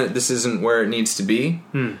understand that this isn't where it needs to be.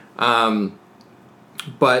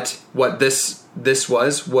 But what this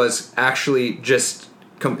was actually just,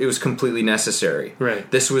 it was completely necessary.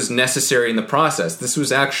 Right. This was necessary in the process. This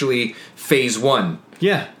was actually phase 1.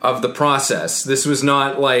 Of the process. This is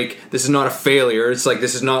not a failure. It's like,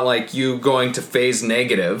 this is not like you going to phase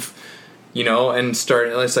negative, you know, and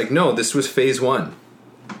starting. It's like, no, this was phase 1.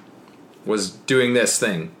 Was doing this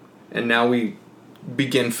thing, and now we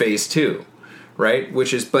begin phase 2, right?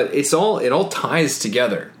 But it all ties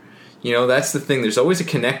together. You know, that's the thing. There's always a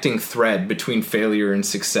connecting thread between failure and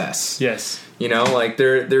success. Yes. You know, like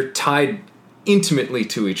they're tied intimately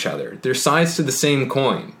to each other. They're sides to the same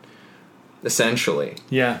coin. Essentially.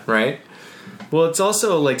 Yeah. Right? Well, it's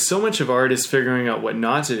also like so much of art is figuring out what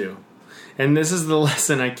not to do. And this is the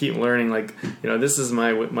lesson I keep learning. Like, you know, this is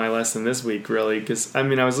my lesson this week, really. Because, I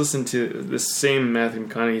mean, I was listening to this same Matthew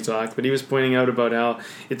McConaughey talk, but he was pointing out about how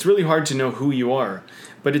it's really hard to know who you are.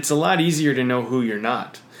 But it's a lot easier to know who you're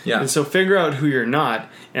not. Yeah. And so figure out who you're not,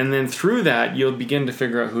 and then through that, you'll begin to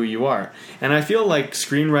figure out who you are. And I feel like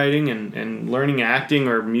screenwriting and learning acting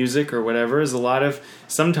or music or whatever is a lot of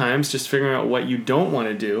sometimes just figuring out what you don't want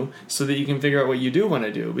to do so that you can figure out what you do want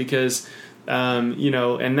to do. Because, you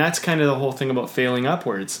know, and that's kind of the whole thing about failing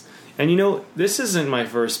upwards. And, you know, this isn't my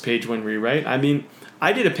first page 1 rewrite. I mean,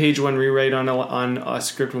 I did a page 1 rewrite on a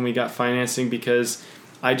script when we got financing because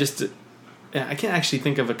I can't actually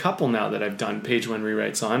think of a couple now that I've done page 1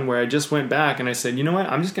 rewrites on, where I just went back and I said, you know what,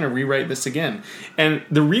 I'm just going to rewrite this again. And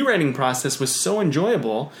the rewriting process was so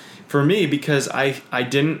enjoyable for me because I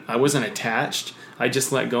wasn't attached. I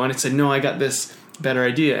just let go and I said, no, I got this better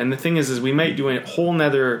idea. And the thing is we might do a whole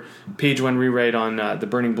nother page 1 rewrite on the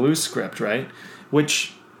Burning Blue script, right?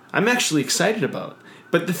 Which I'm actually excited about.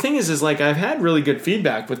 But the thing is like, I've had really good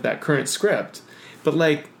feedback with that current script. But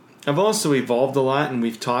like, I've also evolved a lot, and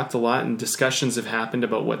we've talked a lot, and discussions have happened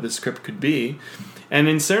about what the script could be. And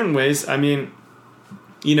in certain ways, I mean,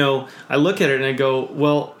 you know, I look at it and I go,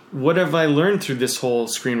 well, what have I learned through this whole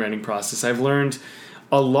screenwriting process? I've learned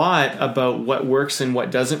a lot about what works and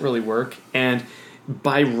what doesn't really work. And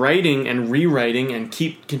by writing and rewriting and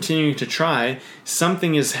continuing to try,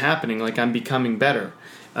 something is happening, like I'm becoming better.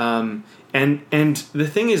 And the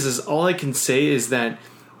thing is all I can say is that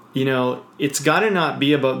it's got to not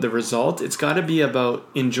be about the result. It's got to be about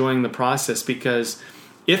enjoying the process, because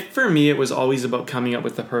if for me it was always about coming up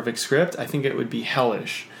with the perfect script, I think it would be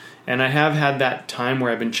hellish. And I have had that time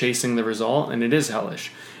where I've been chasing the result, and it is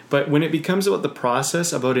hellish. But when it becomes about the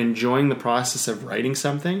process, about enjoying the process of writing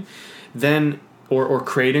something, then or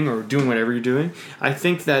creating or doing whatever you're doing, I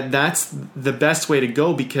think that that's the best way to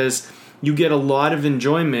go, because you get a lot of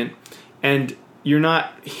enjoyment, and you're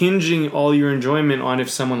not hinging all your enjoyment on if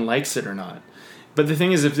someone likes it or not. But the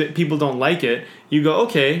thing is, if people don't like it, you go,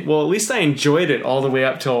 okay, well, at least I enjoyed it all the way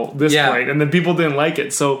up till this point, and then people didn't like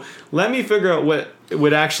it. So let me figure out what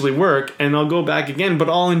would actually work, and I'll go back again, but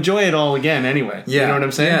I'll enjoy it all again anyway. Yeah. You know what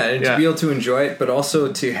I'm saying? Yeah, and to be able to enjoy it, but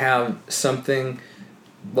also to have something,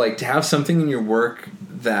 in your work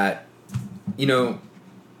that,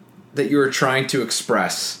 that you're trying to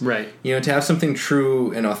express. Right. To have something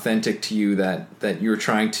true and authentic to you that you're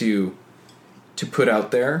trying to put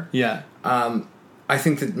out there. Yeah. I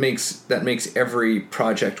think that makes every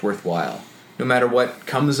project worthwhile. No matter what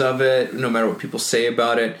comes of it, no matter what people say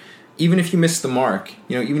about it, even if you miss the mark,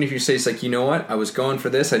 even if you say it's like, what, I was going for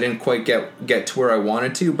this, I didn't quite get to where I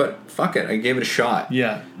wanted to, but fuck it, I gave it a shot.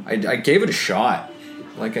 Yeah. I gave it a shot.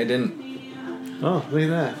 Like I didn't. Oh, look at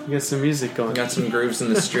that! You got some music going. Got some grooves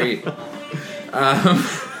in the street.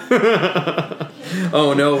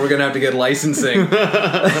 Oh no, we're gonna have to get licensing.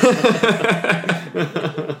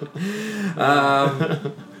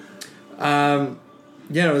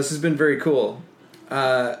 This has been very cool.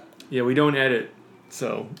 Yeah, we don't edit,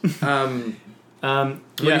 so.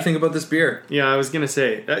 What do you think about this beer? Yeah, I was gonna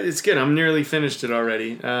say it's good. I'm nearly finished it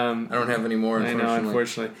already. I don't have any more. I know,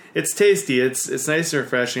 unfortunately. It's tasty. It's nice and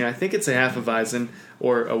refreshing. I think it's a half a Weizen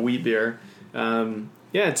or a wheat beer. Yeah,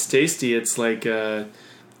 it's tasty. It's like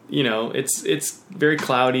it's very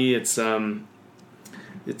cloudy. It's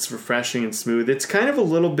refreshing and smooth. It's kind of a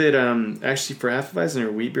little bit actually for half a Weizen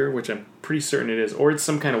or wheat beer, which I'm pretty certain it is, or it's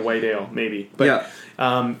some kind of white ale maybe. But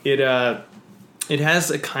yeah. It has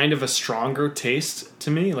a kind of a stronger taste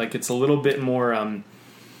to me. Like it's a little bit more, I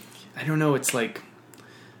don't know, it's like,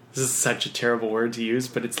 this is such a terrible word to use,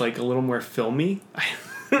 but it's like a little more filmy. I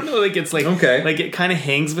don't know, like it's like, okay. Like it kind of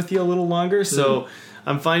hangs with you a little longer. So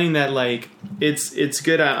I'm finding that like, it's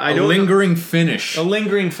good. I don't lingering finish. A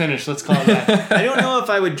lingering finish, let's call it that. I don't know if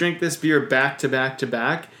I would drink this beer back to back to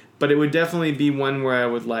back, but it would definitely be one where I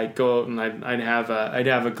would like go out and I'd have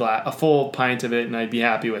a full pint of it and I'd be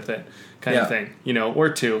happy with it. Kind of thing, or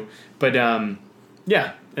two. But,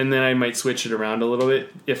 yeah. And then I might switch it around a little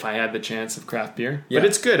bit if I had the chance of craft beer. Yeah. But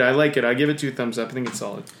it's good. I like it. I give it 2 thumbs up. I think it's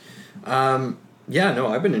solid. Yeah, no,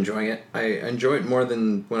 I've been enjoying it. I enjoy it more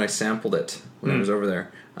than when I sampled it when I was over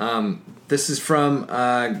there. This is from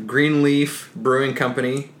Greenleaf Brewing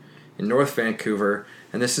Company in North Vancouver.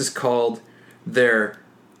 And this is called their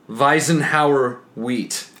Weizenhauer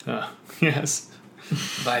Wheat. Yes.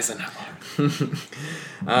 Weizenhauer.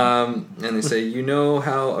 And they say,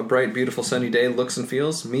 how a bright, beautiful, sunny day looks and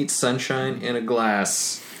feels? Meet sunshine in a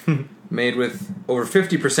glass. Made with over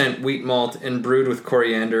 50% wheat malt and brewed with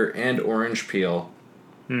coriander and orange peel.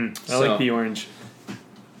 I like the orange.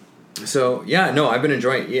 So, yeah, no, I've been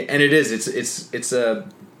enjoying it. And it is. It's a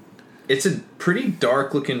pretty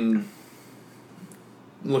dark looking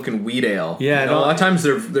wheat ale. Yeah. A lot of times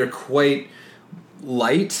they're quite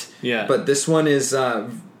light. Yeah. But this one is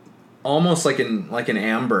almost like an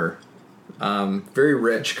amber, very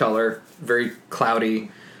rich color, very cloudy,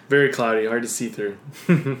 hard to see through.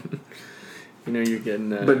 You're getting,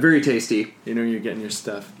 but very tasty. You're getting your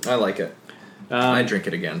stuff. I like it. I drink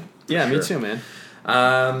it again. Yeah, sure. Me too,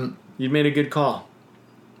 man. You made a good call.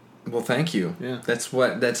 Well, thank you. Yeah, that's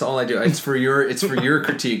all I do. It's for your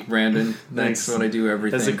critique, Brandon. That's what I do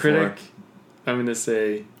everything. As a critic, I'm going to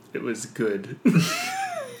say it was good.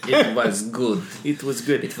 It was good. It was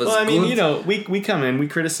good. It was well, I mean, good. we come in, we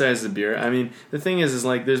criticize the beer. I mean, the thing is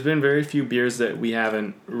like, there's been very few beers that we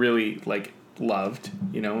haven't really, like, loved,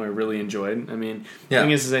 or really enjoyed. I mean, the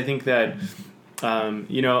thing is I think that,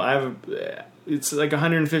 it's like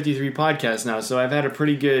 153 podcasts now, so I've had a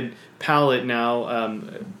pretty good palate now,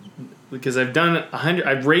 because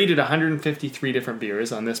I've rated 153 different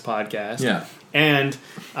beers on this podcast. Yeah. And,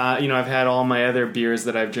 I've had all my other beers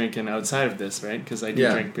that I've drinking outside of this, right? Because I do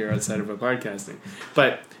drink beer outside of a podcasting.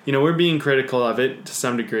 But, we're being critical of it to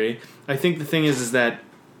some degree. I think the thing is that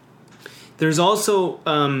there's also,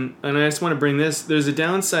 and I just want to bring this, there's a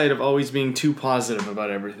downside of always being too positive about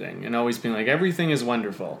everything and always being like, everything is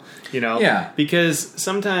wonderful, Yeah. Because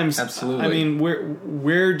sometimes, absolutely. I mean,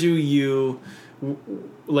 where do you,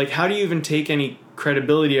 like, how do you even take any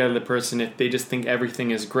credibility out of the person if they just think everything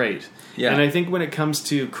is great? Yeah. And I think when it comes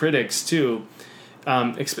to critics too,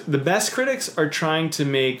 the best critics are trying to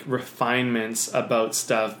make refinements about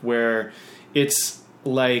stuff where it's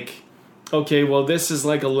like, okay, well, this is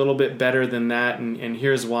like a little bit better than that, and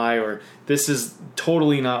here's why, or this is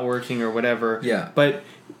totally not working, or whatever. Yeah. But,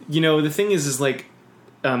 the thing is like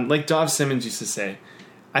Dov Simmons used to say,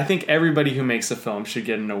 I think everybody who makes a film should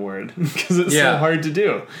get an award because it's so hard to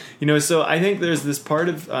do. So I think there's this part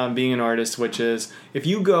of being an artist, which is if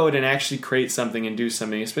you go out and actually create something and do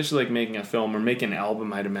something, especially like making a film or making an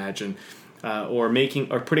album, I'd imagine, or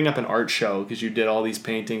putting up an art show because you did all these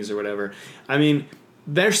paintings or whatever. I mean,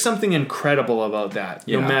 there's something incredible about that,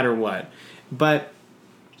 no matter what. But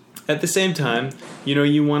at the same time,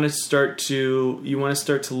 you want to start to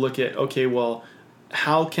look at, okay, well,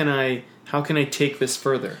 how can I take this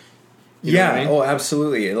further? You know what I mean? Oh,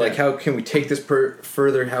 absolutely. Like, how can we take this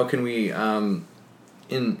further? How can we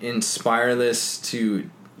inspire this to,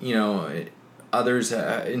 others,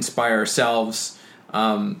 inspire ourselves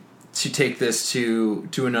to take this to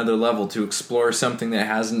another level, to explore something that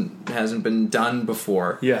hasn't been done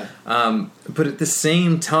before. Yeah. But at the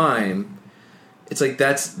same time, it's like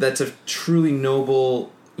that's a truly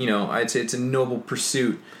noble, I'd say it's a noble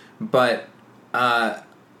pursuit, but I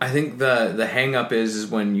think the hang up is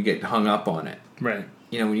when you get hung up on it. Right.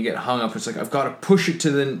 When you get hung up, it's like, I've got to push it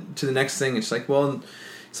to the next thing. It's like, well,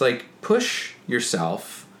 it's like, push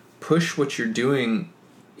yourself, push what you're doing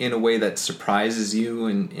in a way that surprises you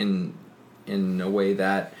and in a way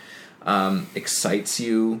that excites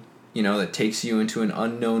you, that takes you into an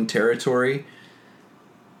unknown territory.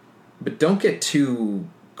 But don't get too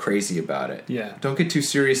crazy about it. Yeah. Don't get too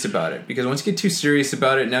serious about it, because once you get too serious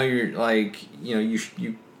about it, now you're like,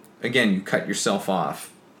 you cut yourself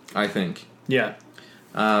off, I think. Yeah.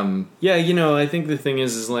 I think the thing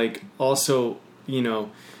is like, also,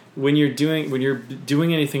 when you're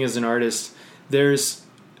doing anything as an artist, there's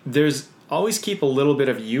always keep a little bit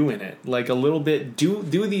of you in it, like a little bit, do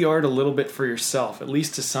the art a little bit for yourself, at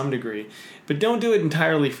least to some degree, but don't do it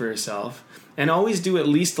entirely for yourself. And always do at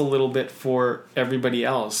least a little bit for everybody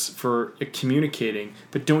else, for communicating,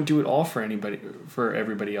 but don't do it all for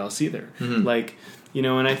everybody else either. Mm-hmm. Like,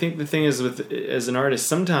 and I think the thing is as an artist,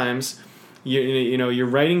 sometimes you're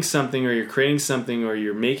writing something or you're creating something or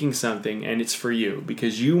you're making something and it's for you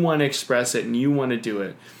because you want to express it and you want to do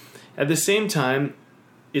it. At the same time,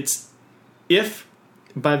 if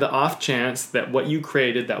by the off chance that what you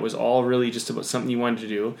created that was all really just about something you wanted to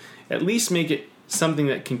do, at least make it something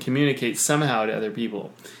that can communicate somehow to other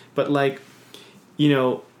people. But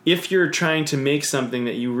if you're trying to make something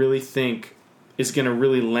that you really think is going to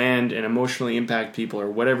really land and emotionally impact people or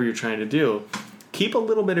whatever you're trying to do, keep a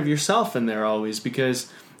little bit of yourself in there always,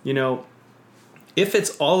 because if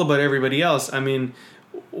it's all about everybody else, I mean,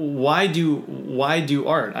 why do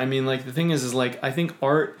art? I mean, like, the thing is like, I think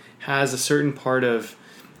art has a certain part of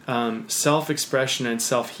self-expression and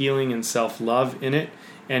self-healing and self-love in it.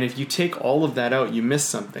 And if you take all of that out, you miss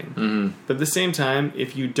something. Mm-hmm. But at the same time,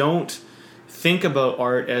 if you don't think about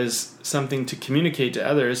art as something to communicate to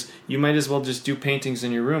others, you might as well just do paintings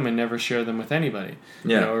in your room and never share them with anybody,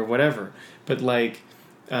 or whatever. But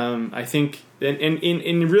I think,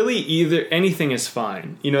 and really either anything is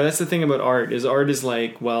fine. That's the thing about art is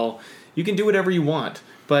like, well, you can do whatever you want,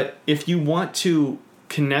 but if you want to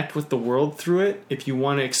connect with the world through it, if you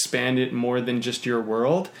want to expand it more than just your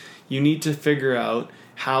world, you need to figure out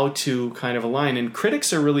how to kind of align. And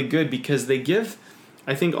critics are really good because they give,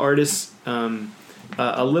 I think, artists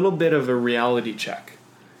a little bit of a reality check,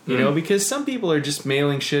 because some people are just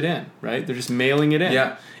mailing shit in, right? They're just mailing it in.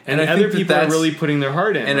 Yeah. And other people are really putting their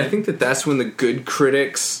heart in. And right? I think that's when the good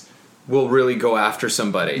critics will really go after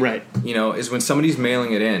somebody. Right. Is when somebody's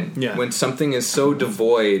mailing it in. Yeah. When something is so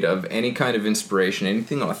devoid of any kind of inspiration,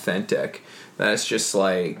 anything authentic, that it's just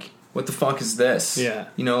like, what the fuck is this? Yeah.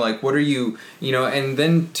 Like, what are you, and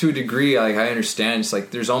then to a degree, like, I understand, it's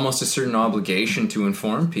like, there's almost a certain obligation to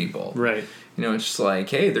inform people. Right. It's just like,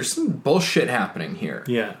 hey, there's some bullshit happening here.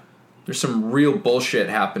 Yeah. There's some real bullshit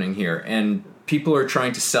happening here, and people are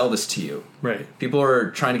trying to sell this to you. Right. People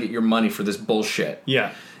are trying to get your money for this bullshit.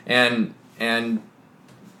 Yeah. And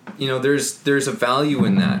there's a value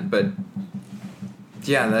in that, but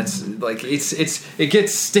yeah, that's like, it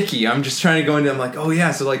gets sticky. I'm just trying to go into, I'm like, oh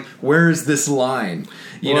yeah, so like, where is this line?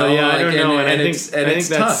 I don't know, and I think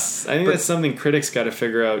that's something critics got to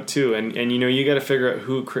figure out too, and you got to figure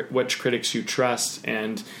out which critics you trust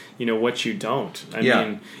and what you don't. I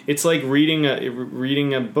mean, it's like reading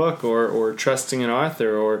a book or trusting an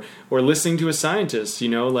author or listening to a scientist.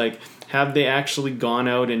 Like, Have they actually gone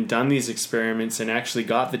out and done these experiments and actually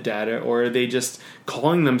got the data, or are they just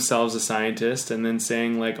calling themselves a scientist and then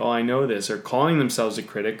saying like, oh, I know this, or calling themselves a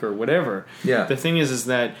critic or whatever? Yeah. The thing is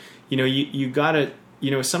that, you gotta,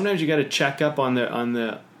 sometimes you gotta check up on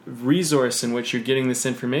the resource in which you're getting this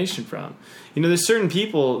information from. There's certain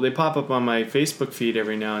people, they pop up on my Facebook feed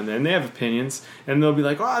every now and then, they have opinions, and they'll be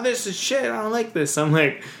like, oh, this is shit, I don't like this. I'm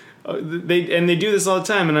like, they do this all the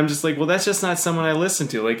time, and I'm just like, well, that's just not someone I listen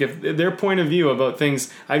to. Like, if their point of view about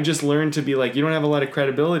things, I've just learned to be like, you don't have a lot of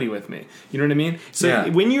credibility with me. You know what I mean?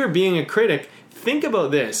 So when you're being a critic, think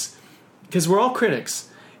about this, because we're all critics.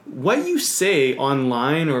 What you say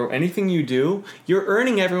online or anything you do, you're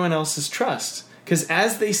earning everyone else's trust. Because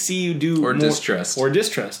as they see you do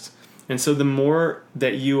distrust. And so the more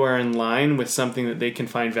that you are in line with something that they can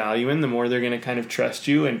find value in, the more they're going to kind of trust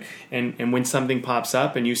you. And when something pops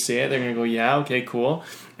up and you say it, they're going to go, yeah, okay, cool.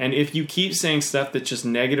 And if you keep saying stuff that's just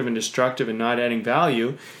negative and destructive and not adding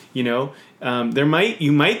value, you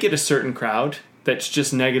might get a certain crowd that's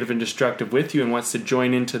just negative and destructive with you and wants to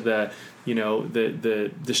join into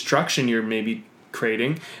the destruction you're maybe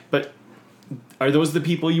creating. But are those the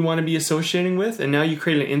people you want to be associating with? And now you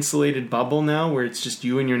create an insulated bubble now where it's just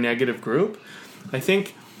you and your negative group. I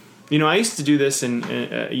think, I used to do this, and for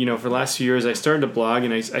the last few years I started a blog,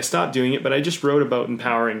 and I stopped doing it, but I just wrote about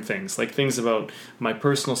empowering things, like things about my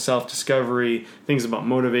personal self-discovery, things about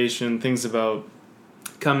motivation, things about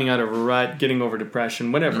coming out of a rut, getting over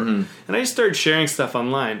depression, whatever. Mm-hmm. And I just started sharing stuff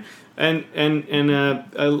online. And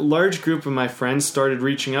a large group of my friends started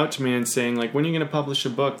reaching out to me and saying, like, when are you going to publish a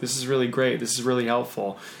book? This is really great. This is really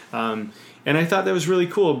helpful. And I thought that was really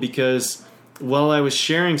cool because while I was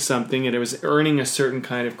sharing something and it was earning a certain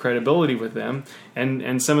kind of credibility with them,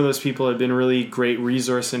 and some of those people had been a really great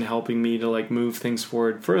resource in helping me to like move things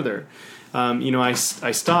forward further. I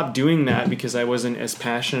stopped doing that because I wasn't as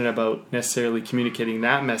passionate about necessarily communicating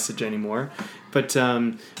that message anymore. But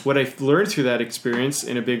what I learned through that experience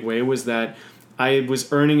in a big way was that I was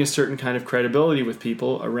earning a certain kind of credibility with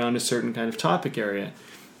people around a certain kind of topic area.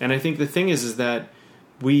 And I think the thing is that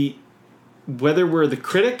whether we're the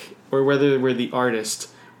critic or whether we're the artist,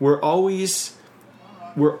 we're always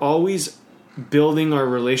building our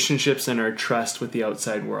relationships and our trust with the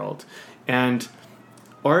outside world. And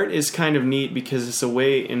art is kind of neat because it's a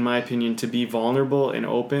way, in my opinion, to be vulnerable and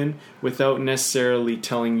open without necessarily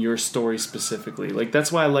telling your story specifically. Like,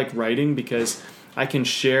 that's why I like writing, because I can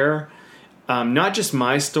share not just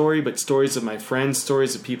my story, but stories of my friends,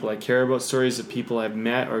 stories of people I care about, stories of people I've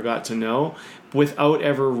met or got to know, without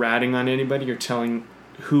ever ratting on anybody or telling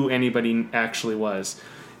who anybody actually was.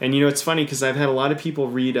 And, it's funny because I've had a lot of people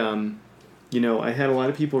read...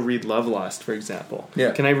 Love Lost, for example.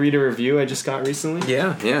 Yeah. Can I read a review I just got recently?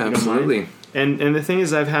 Yeah, absolutely. And the thing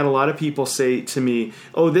is, I've had a lot of people say to me,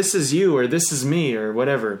 oh, this is you, or this is me, or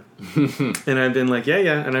whatever. And I've been like,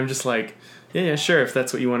 yeah. And I'm just like, yeah, sure, if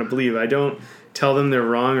that's what you want to believe. I don't tell them they're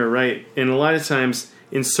wrong or right. And a lot of times,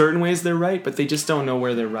 in certain ways, they're right, but they just don't know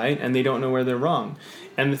where they're right, and they don't know where they're wrong.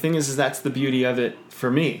 And the thing is that's the beauty of it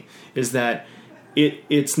for me, is that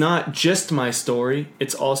it's not just my story,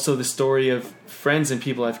 it's also the story of friends and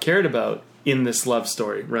people I've cared about in this love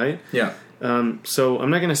story, right? Yeah. So I'm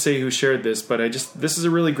not going to say who shared this, but this is a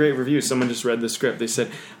really great review. Someone just read the script. They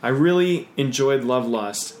said, I really enjoyed Love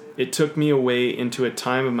Lost. It took me away into a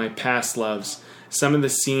time of my past loves. Some of the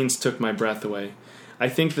scenes took my breath away. I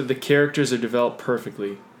think that the characters are developed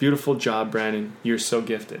perfectly. Beautiful job, Brandon. You're so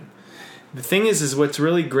gifted. The thing is what's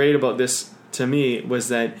really great about this to me was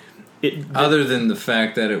that other than the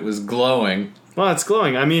fact that it was glowing. Well, it's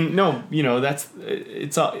glowing. I mean, no,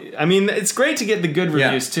 it's all. I mean, it's great to get the good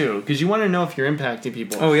reviews too, because you want to know if you're impacting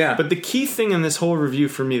people. Oh yeah. But the key thing in this whole review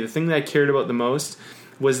for me, the thing that I cared about the most,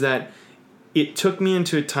 was that it took me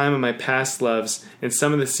into a time of my past loves, and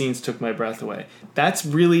some of the scenes took my breath away. That's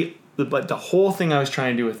really the whole thing I was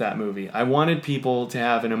trying to do with that movie. I wanted people to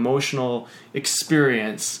have an emotional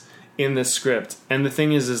experience in this script, and the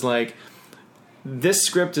thing is like. This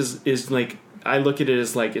script is like, I look at it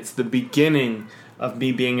as like it's the beginning of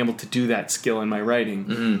me being able to do that skill in my writing.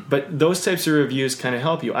 Mm-hmm. But those types of reviews kind of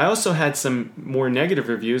help you. I also had some more negative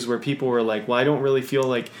reviews where people were like, well, I don't really feel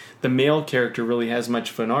like the male character really has much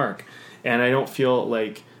of an arc, and I don't feel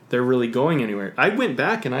like they're really going anywhere. I went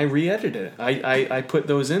back and I re-edited it. I put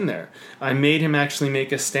those in there. I made him actually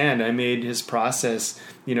make a stand. I made his process,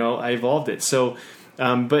 I evolved it. So...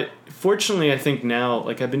 but fortunately, I think now,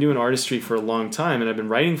 like I've been doing artistry for a long time and I've been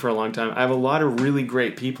writing for a long time, I have a lot of really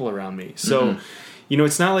great people around me. So,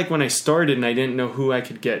 it's not like when I started and I didn't know who I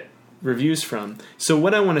could get reviews from. So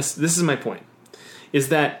what I want to, this is my point, is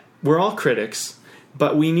that we're all critics,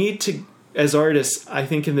 but we need to as artists, I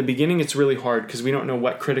think in the beginning it's really hard because we don't know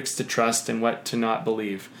what critics to trust and what to not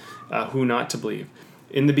believe, who not to believe.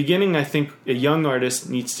 In the beginning, I think a young artist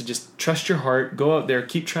needs to just trust your heart, go out there,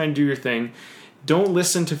 keep trying to do your thing. Don't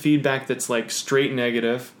listen to feedback that's like straight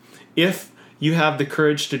negative. If you have the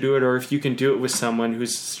courage to do it, or if you can do it with someone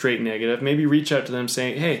who's straight negative, maybe reach out to them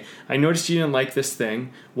saying, hey, I noticed you didn't like this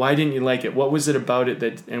thing. Why didn't you like it? What was it about it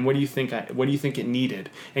that, and what do you think it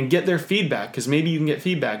needed? And get their feedback, because maybe you can get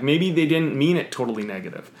feedback. Maybe they didn't mean it totally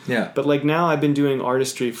negative. Yeah. But like now I've been doing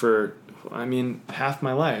artistry for, half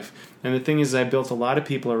my life. And the thing is, I built a lot of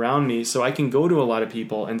people around me, so I can go to a lot of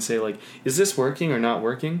people and say, like, is this working or not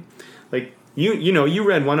working? Like, you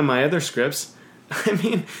read one of my other scripts. I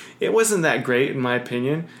mean, it wasn't that great in my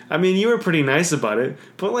opinion. I mean, you were pretty nice about it,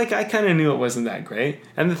 but like I kind of knew it wasn't that great.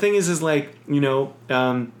 And the thing is like,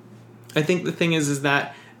 I think the thing is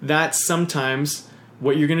that that's sometimes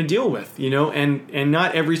what you're going to deal with, and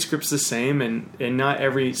not every script's the same, and not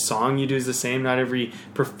every song you do is the same. Not every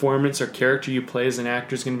performance or character you play as an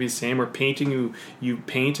actor is going to be the same, or painting you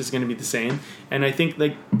paint is going to be the same. And I think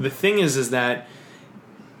like the thing is that,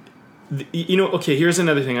 okay, here's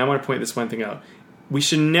another thing. I want to point this one thing out. We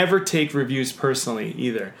should never take reviews personally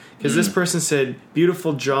either. Because this person said,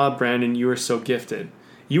 beautiful job, Brandon, you are so gifted.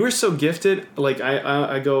 You are so gifted, like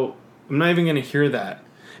I go, I'm not even going to hear that.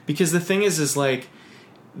 Because the thing is like,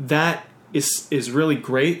 that is really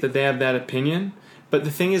great that they have that opinion. But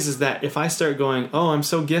the thing is that if I start going, oh, I'm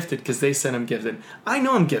so gifted because they said I'm gifted, I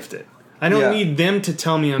know I'm gifted. I don't need them to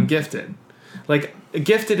tell me I'm gifted. Like,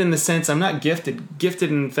 gifted in the sense I'm not gifted. Gifted,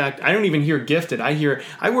 in fact, I don't even hear gifted.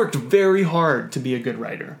 I worked very hard to be a good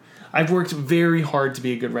writer. I've worked very hard to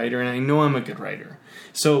be a good writer, and I know I'm a good writer.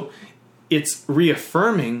 So it's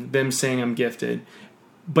reaffirming them saying I'm gifted.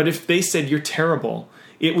 But if they said you're terrible,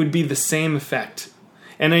 it would be the same effect.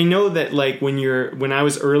 And I know that like when I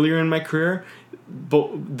was earlier in my career,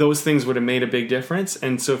 those things would have made a big difference.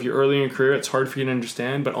 And so if you're early in your career, it's hard for you to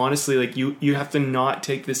understand. But honestly, like you have to not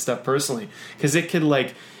take this stuff personally, because it could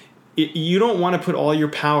you don't want to put all your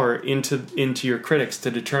power into your critics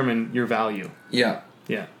to determine your value. Yeah.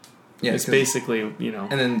 Yeah. Yeah. It's basically,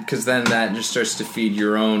 And then, because then that just starts to feed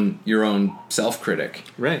your own self-critic.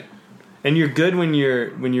 Right. And you're good when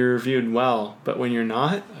you're reviewed well, but when you're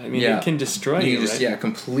not, it can destroy you. You just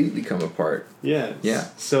completely come apart. Yeah. Yeah.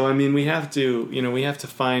 So we have to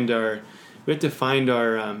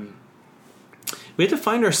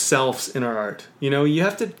find ourselves in our art. You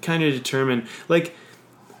have to kind of determine find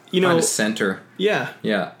a center. Yeah.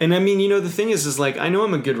 Yeah. And the thing is like, I know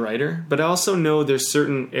I'm a good writer, but I also know there's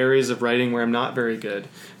certain areas of writing where I'm not very good.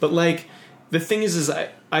 But like the thing is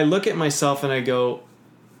I look at myself and I go,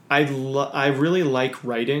 I really like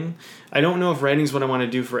writing. I don't know if writing's what I want to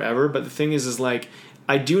do forever, but the thing is like,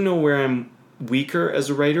 I do know where I'm weaker as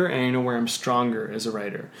a writer, and I know where I'm stronger as a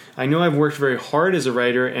writer. I know I've worked very hard as a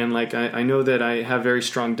writer, and like I know that I have very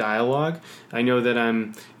strong dialogue. I know that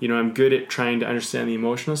I'm good at trying to understand the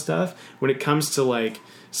emotional stuff. When it comes to like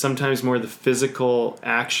sometimes more the physical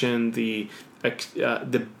action, the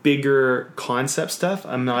bigger concept stuff,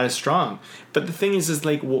 I'm not as strong. But the thing is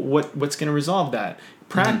like, what's going to resolve that?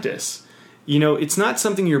 Practice. Mm-hmm. It's not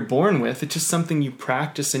something you're born with. It's just something you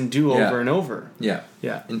practice and do over and over. Yeah.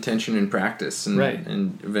 Yeah. Intention and practice. And, right.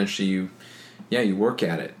 And eventually you work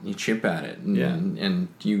at it. You chip at it. And, and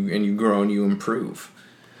you grow and you improve.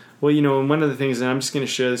 Well, and one of the things, and I'm just going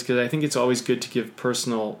to share this because I think it's always good to give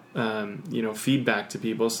personal, feedback to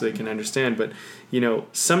people so they can understand. But,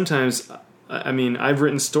 sometimes, I've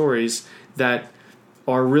written stories that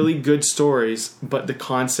are really good stories, but the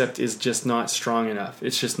concept is just not strong enough.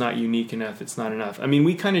 It's just not unique enough. It's not enough.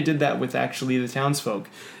 We kind of did that with actually The Townsfolk.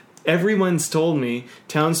 Everyone's told me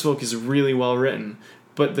Townsfolk is really well written,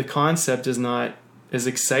 but the concept is not as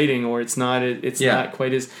exciting, or it's not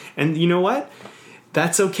quite as... And you know what?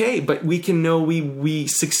 That's okay, but we can know we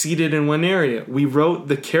succeeded in one area. We wrote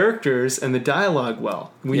the characters and the dialogue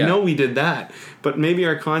well. We know we did that, but maybe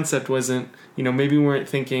our concept wasn't, maybe we weren't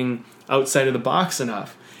thinking outside of the box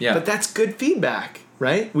enough. Yeah. But that's good feedback,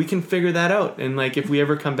 right? We can figure that out. And like if we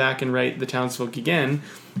ever come back and write The Townsfolk again,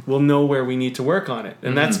 we'll know where we need to work on it.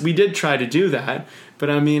 And we did try to do that, but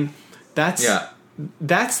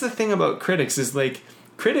that's the thing about critics is like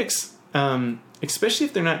critics, especially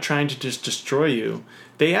if they're not trying to just destroy you,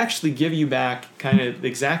 they actually give you back kind of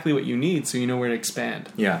exactly what you need so you know where to expand.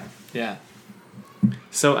 Yeah. Yeah.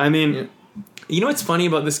 So, what's funny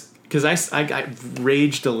about this, because I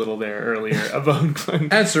raged a little there earlier about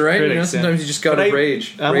that's all right. Critics, sometimes you just gotta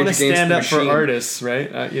rage. I want to stand up for artists, right?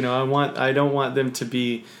 I don't want them to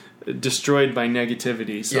be destroyed by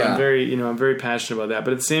negativity. So Yeah. I'm very passionate about that.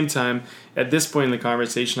 But at the same time, at this point in the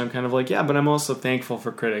conversation, I'm kind of like, yeah, but I'm also thankful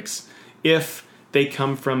for critics if they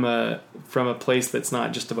come from a place that's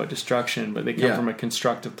not just about destruction, but they come from a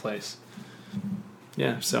constructive place.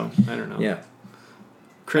 Yeah, so I don't know. Yeah.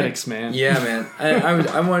 Critics, man. Yeah, man.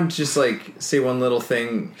 I want to just like say one little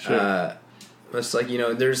thing. Sure. It's like,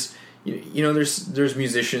 there's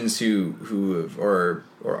musicians who have, or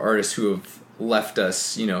artists who have left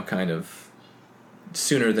us, kind of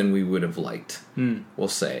sooner than we would have liked. We'll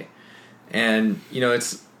say, and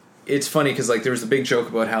it's funny because like there was a big joke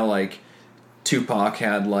about how like Tupac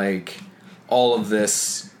had like all of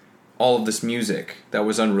this music that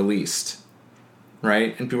was unreleased. Right?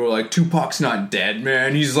 And people were like, Tupac's not dead,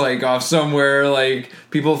 man. He's like off somewhere. Like,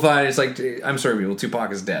 people thought it's like, I'm sorry, people,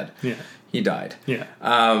 Tupac is dead. Yeah. He died. Yeah.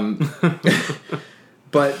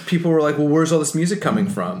 But people were like, well, where's all this music coming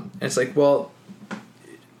from? And it's like, well,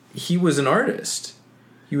 he was an artist.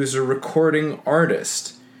 He was a recording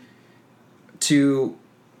artist to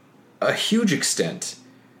a huge extent.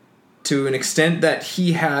 To an extent that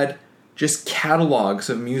he had just catalogs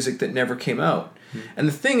of music that never came out. And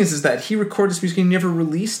the thing is that he recorded this music and he never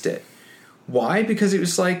released it. Why? Because it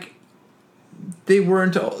was like, they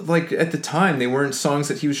weren't, like, at the time, they weren't songs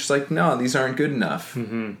that he was just like, no, these aren't good enough.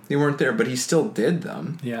 Mm-hmm. They weren't there, but he still did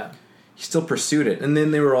them. Yeah. He still pursued it. And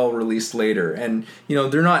then they were all released later. And,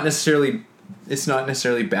 they're not necessarily, it's not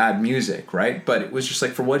necessarily bad music, right? But it was just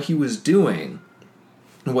like, for what he was doing,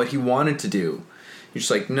 and what he wanted to do, you're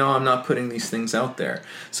just like, no, I'm not putting these things out there.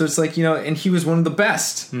 So it's like, and he was one of the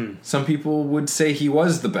best. Some people would say he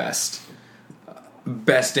was the best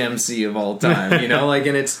MC of all time, like,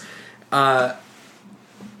 and it's, and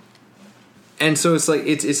so it's like,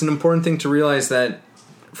 it's an important thing to realize that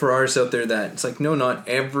for artists out there that it's like, no, not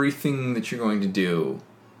everything that you're going to do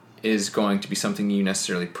is going to be something you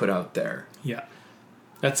necessarily put out there. Yeah.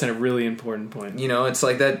 That's a really important point. It's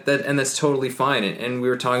like that, and that's totally fine. And we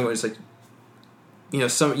were talking about, it's like,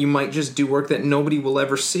 you might just do work that nobody will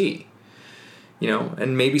ever see,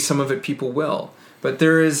 and maybe some of it people will. But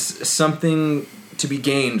there is something to be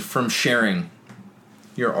gained from sharing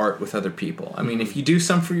your art with other people. I mean, if you do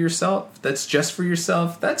some for yourself, that's just for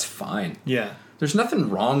yourself, that's fine. Yeah. There's nothing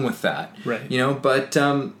wrong with that. Right. But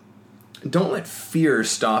don't let fear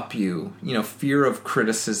stop you. Fear of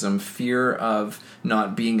criticism, fear of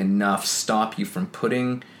not being enough stop you from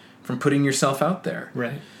putting yourself out there.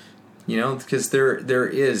 Right. Because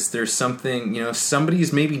there's something,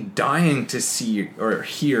 somebody's maybe dying to see or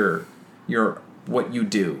hear what you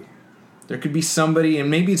do. There could be somebody, and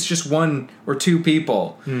maybe it's just one or two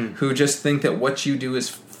people who just think that what you do is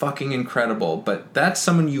fucking incredible, but that's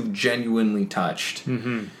someone you've genuinely touched.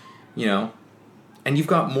 And you've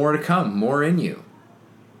got more to come, more in you.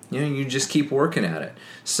 You just keep working at it.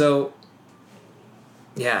 So,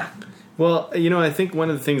 yeah. Well, I think one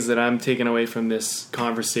of the things that I'm taking away from this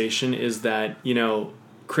conversation is that,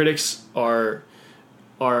 critics are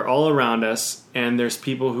all around us, and there's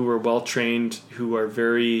people who are well trained, who are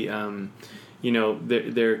very,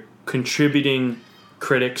 they're contributing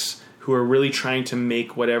critics who are really trying to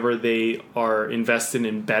make whatever they are invested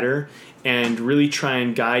in better, and really try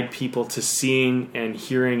and guide people to seeing and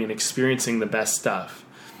hearing and experiencing the best stuff.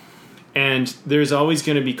 And there's always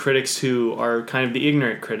going to be critics who are kind of the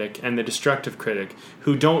ignorant critic and the destructive critic,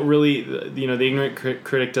 who don't really, the ignorant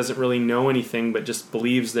critic doesn't really know anything but just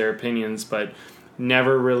believes their opinions, but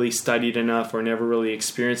never really studied enough or never really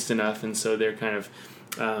experienced enough, and so they're kind of,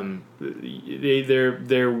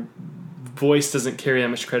 their voice doesn't carry that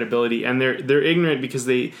much credibility, and they're ignorant because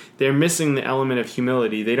they're missing the element of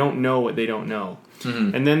humility. They don't know what they don't know.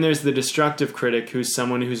 Mm-hmm. And then there's the destructive critic, who's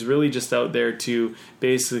someone who's really just out there to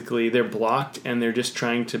basically, they're blocked, and they're just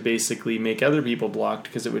trying to basically make other people blocked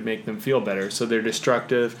because it would make them feel better. So they're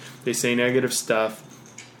destructive, they say negative stuff,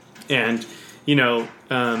 and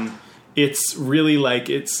it's really like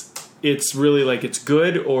it's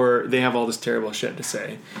good, or they have all this terrible shit to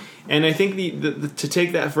say. And I think to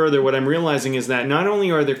take that further, what I'm realizing is that not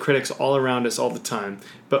only are there critics all around us all the time,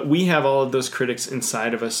 but we have all of those critics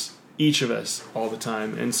inside of us, each of us, all the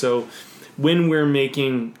time. And so when we're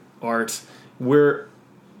making art, we're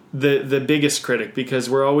the biggest critic, because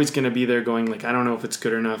we're always going to be there going like, I don't know if it's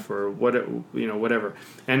good enough, or what, whatever.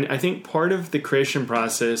 And I think part of the creation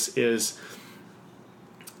process is,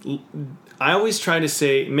 I always try to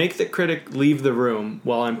say, make the critic leave the room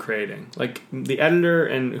while I'm creating. Like, the editor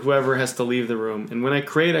and whoever has to leave the room. And when I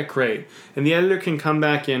create, I create. And the editor can come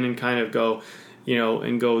back in and kind of go,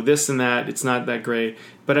 and go this and that, it's not that great.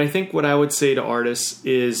 But I think what I would say to artists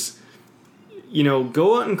is,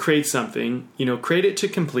 go out and create something, create it to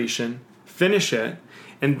completion, finish it,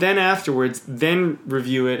 and then afterwards, then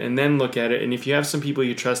review it and then look at it. And if you have some people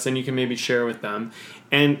you trust, then you can maybe share with them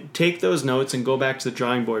and take those notes and go back to the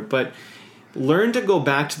drawing board. But learn to go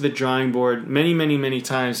back to the drawing board many, many, many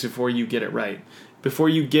times before you get it right, before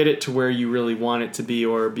you get it to where you really want it to be,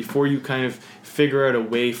 or before you kind of figure out a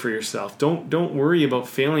way for yourself. Don't worry about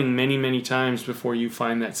failing many, many times before you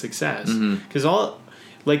find that success. Because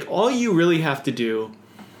all you really have to do,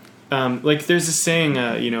 like there's a saying,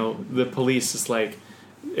 the police is like,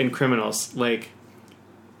 in criminals, like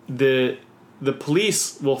the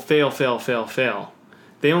police will fail.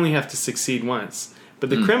 They only have to succeed once. But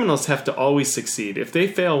the criminals have to always succeed. If they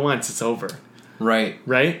fail once, it's over.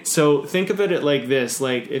 Right? So think of it like this.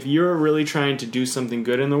 Like if you're really trying to do something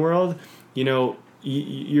good in the world,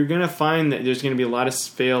 you're going to find that there's going to be a lot of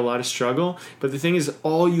fail, a lot of struggle. But the thing is,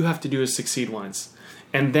 all you have to do is succeed once.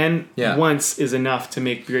 And then once is enough to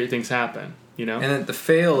make great things happen. And that the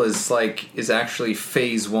fail is actually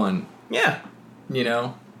phase 1. Yeah.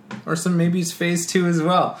 Or maybe it's phase 2 as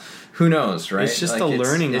well. Who knows, right? It's just a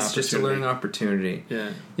learning opportunity. It's just a learning opportunity.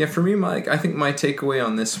 Yeah. Yeah, for me, Mike, I think my takeaway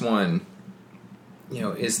on this one,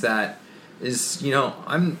 is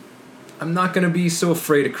I'm not going to be so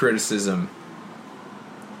afraid of criticism.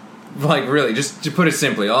 Like really, just to put it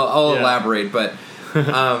simply, I'll elaborate, but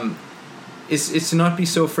it's to not be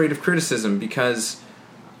so afraid of criticism, because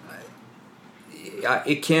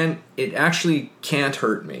it actually can't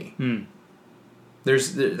hurt me.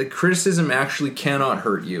 There's the criticism actually cannot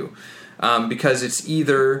hurt you, because it's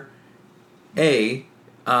either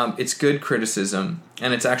it's good criticism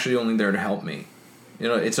and it's actually only there to help me.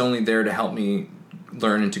 It's only there to help me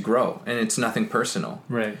learn and to grow, and it's nothing personal.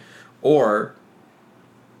 Right. Or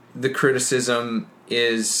the criticism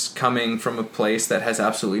is coming from a place that has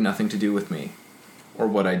absolutely nothing to do with me or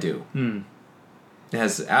what I do. It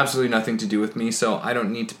has absolutely nothing to do with me, so I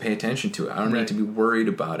don't need to pay attention to it. I don't need to be worried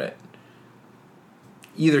about it.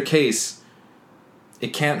 Either case,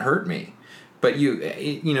 it can't hurt me, but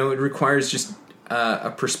it requires just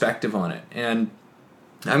a perspective on it, and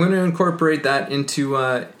I'm going to incorporate that into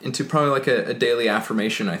probably like a daily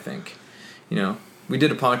affirmation. I think, we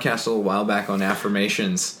did a podcast a little while back on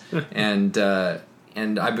affirmations, and I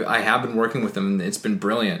have been working with them, and it's been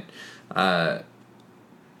brilliant. They've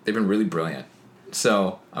been really brilliant.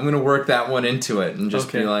 So I'm going to work that one into it and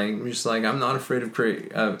just be like, I'm not afraid of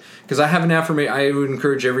because I have an affirmation. I would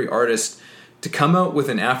encourage every artist to come out with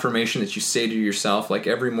an affirmation that you say to yourself, like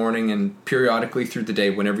every morning and periodically through the day,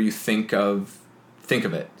 whenever you think of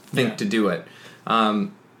it, to do it.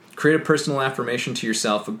 Create a personal affirmation to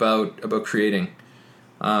yourself about creating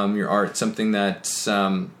your art, something that's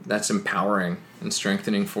empowering and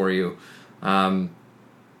strengthening for you. And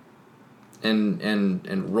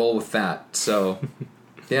roll with that. So,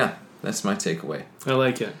 yeah, that's my takeaway. I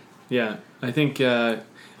like it. Yeah, I think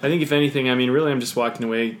if anything, really, I'm just walking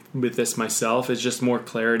away with this myself. It's just more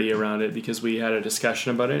clarity around it because we had a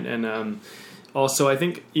discussion about it, and also I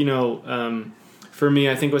think for me,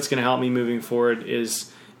 I think what's going to help me moving forward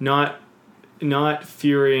is not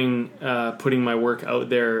fearing putting my work out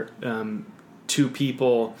there to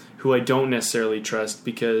people who I don't necessarily trust,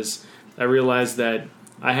 because I realize that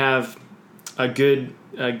I have a good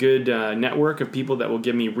network of people that will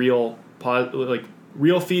give me real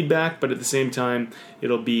feedback, but at the same time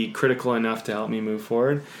it'll be critical enough to help me move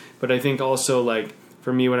forward. But I think also, like,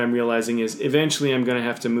 for me, what I'm realizing is eventually I'm going to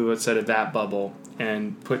have to move outside of that bubble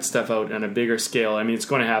and put stuff out on a bigger scale. It's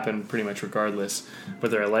going to happen pretty much regardless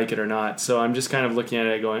whether I like it or not. So I'm just kind of looking at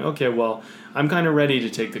it going, okay, well, I'm kind of ready to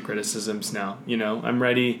take the criticisms now. I'm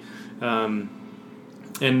ready. And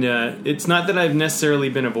it's not that I've necessarily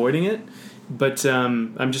been avoiding it, but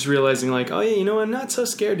I'm just realizing, like, oh yeah, I'm not so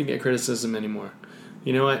scared to get criticism anymore.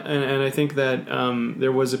 And I think that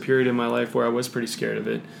there was a period in my life where I was pretty scared of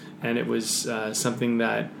it, and it was something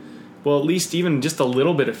that, well, at least even just a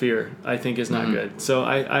little bit of fear, I think, is not good. So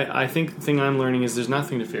I think the thing I'm learning is there's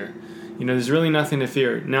nothing to fear. There's really nothing to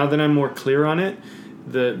fear. Now that I'm more clear on it,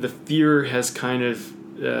 the fear has kind of,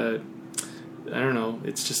 I don't know,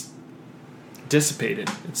 it's just dissipated.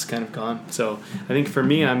 It's kind of gone. So I think for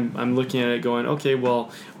me, I'm looking at it going, okay, well,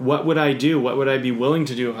 what would I do? What would I be willing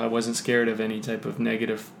to do if I wasn't scared of any type of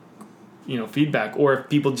negative, feedback, or if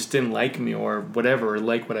people just didn't like me or whatever, or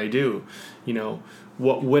like what I do,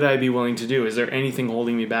 what would I be willing to do? Is there anything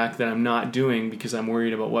holding me back that I'm not doing because I'm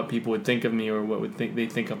worried about what people would think of me or what they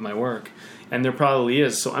think of my work? And there probably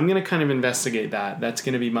is. So I'm going to kind of investigate that. That's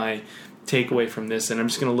going to be my takeaway from this. And I'm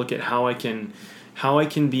just going to look at how I can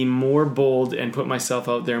be more bold and put myself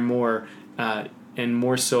out there more, and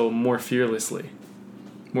more fearlessly,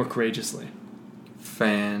 more courageously.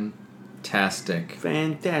 Fantastic.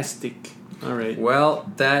 All right.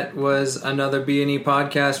 Well, that was another B&E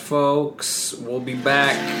podcast, folks. We'll be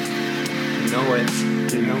back. You know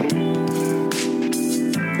it. You know.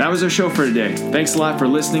 That was our show for today. Thanks a lot for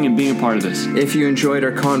listening and being a part of this. If you enjoyed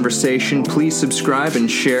our conversation, please subscribe and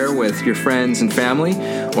share with your friends and family,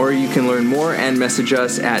 or you can learn more and message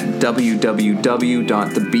us at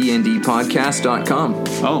www.thebndpodcast.com.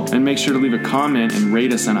 Oh, and make sure to leave a comment and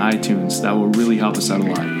rate us on iTunes. That will really help us out a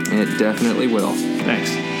lot. It definitely will.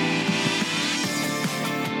 Thanks.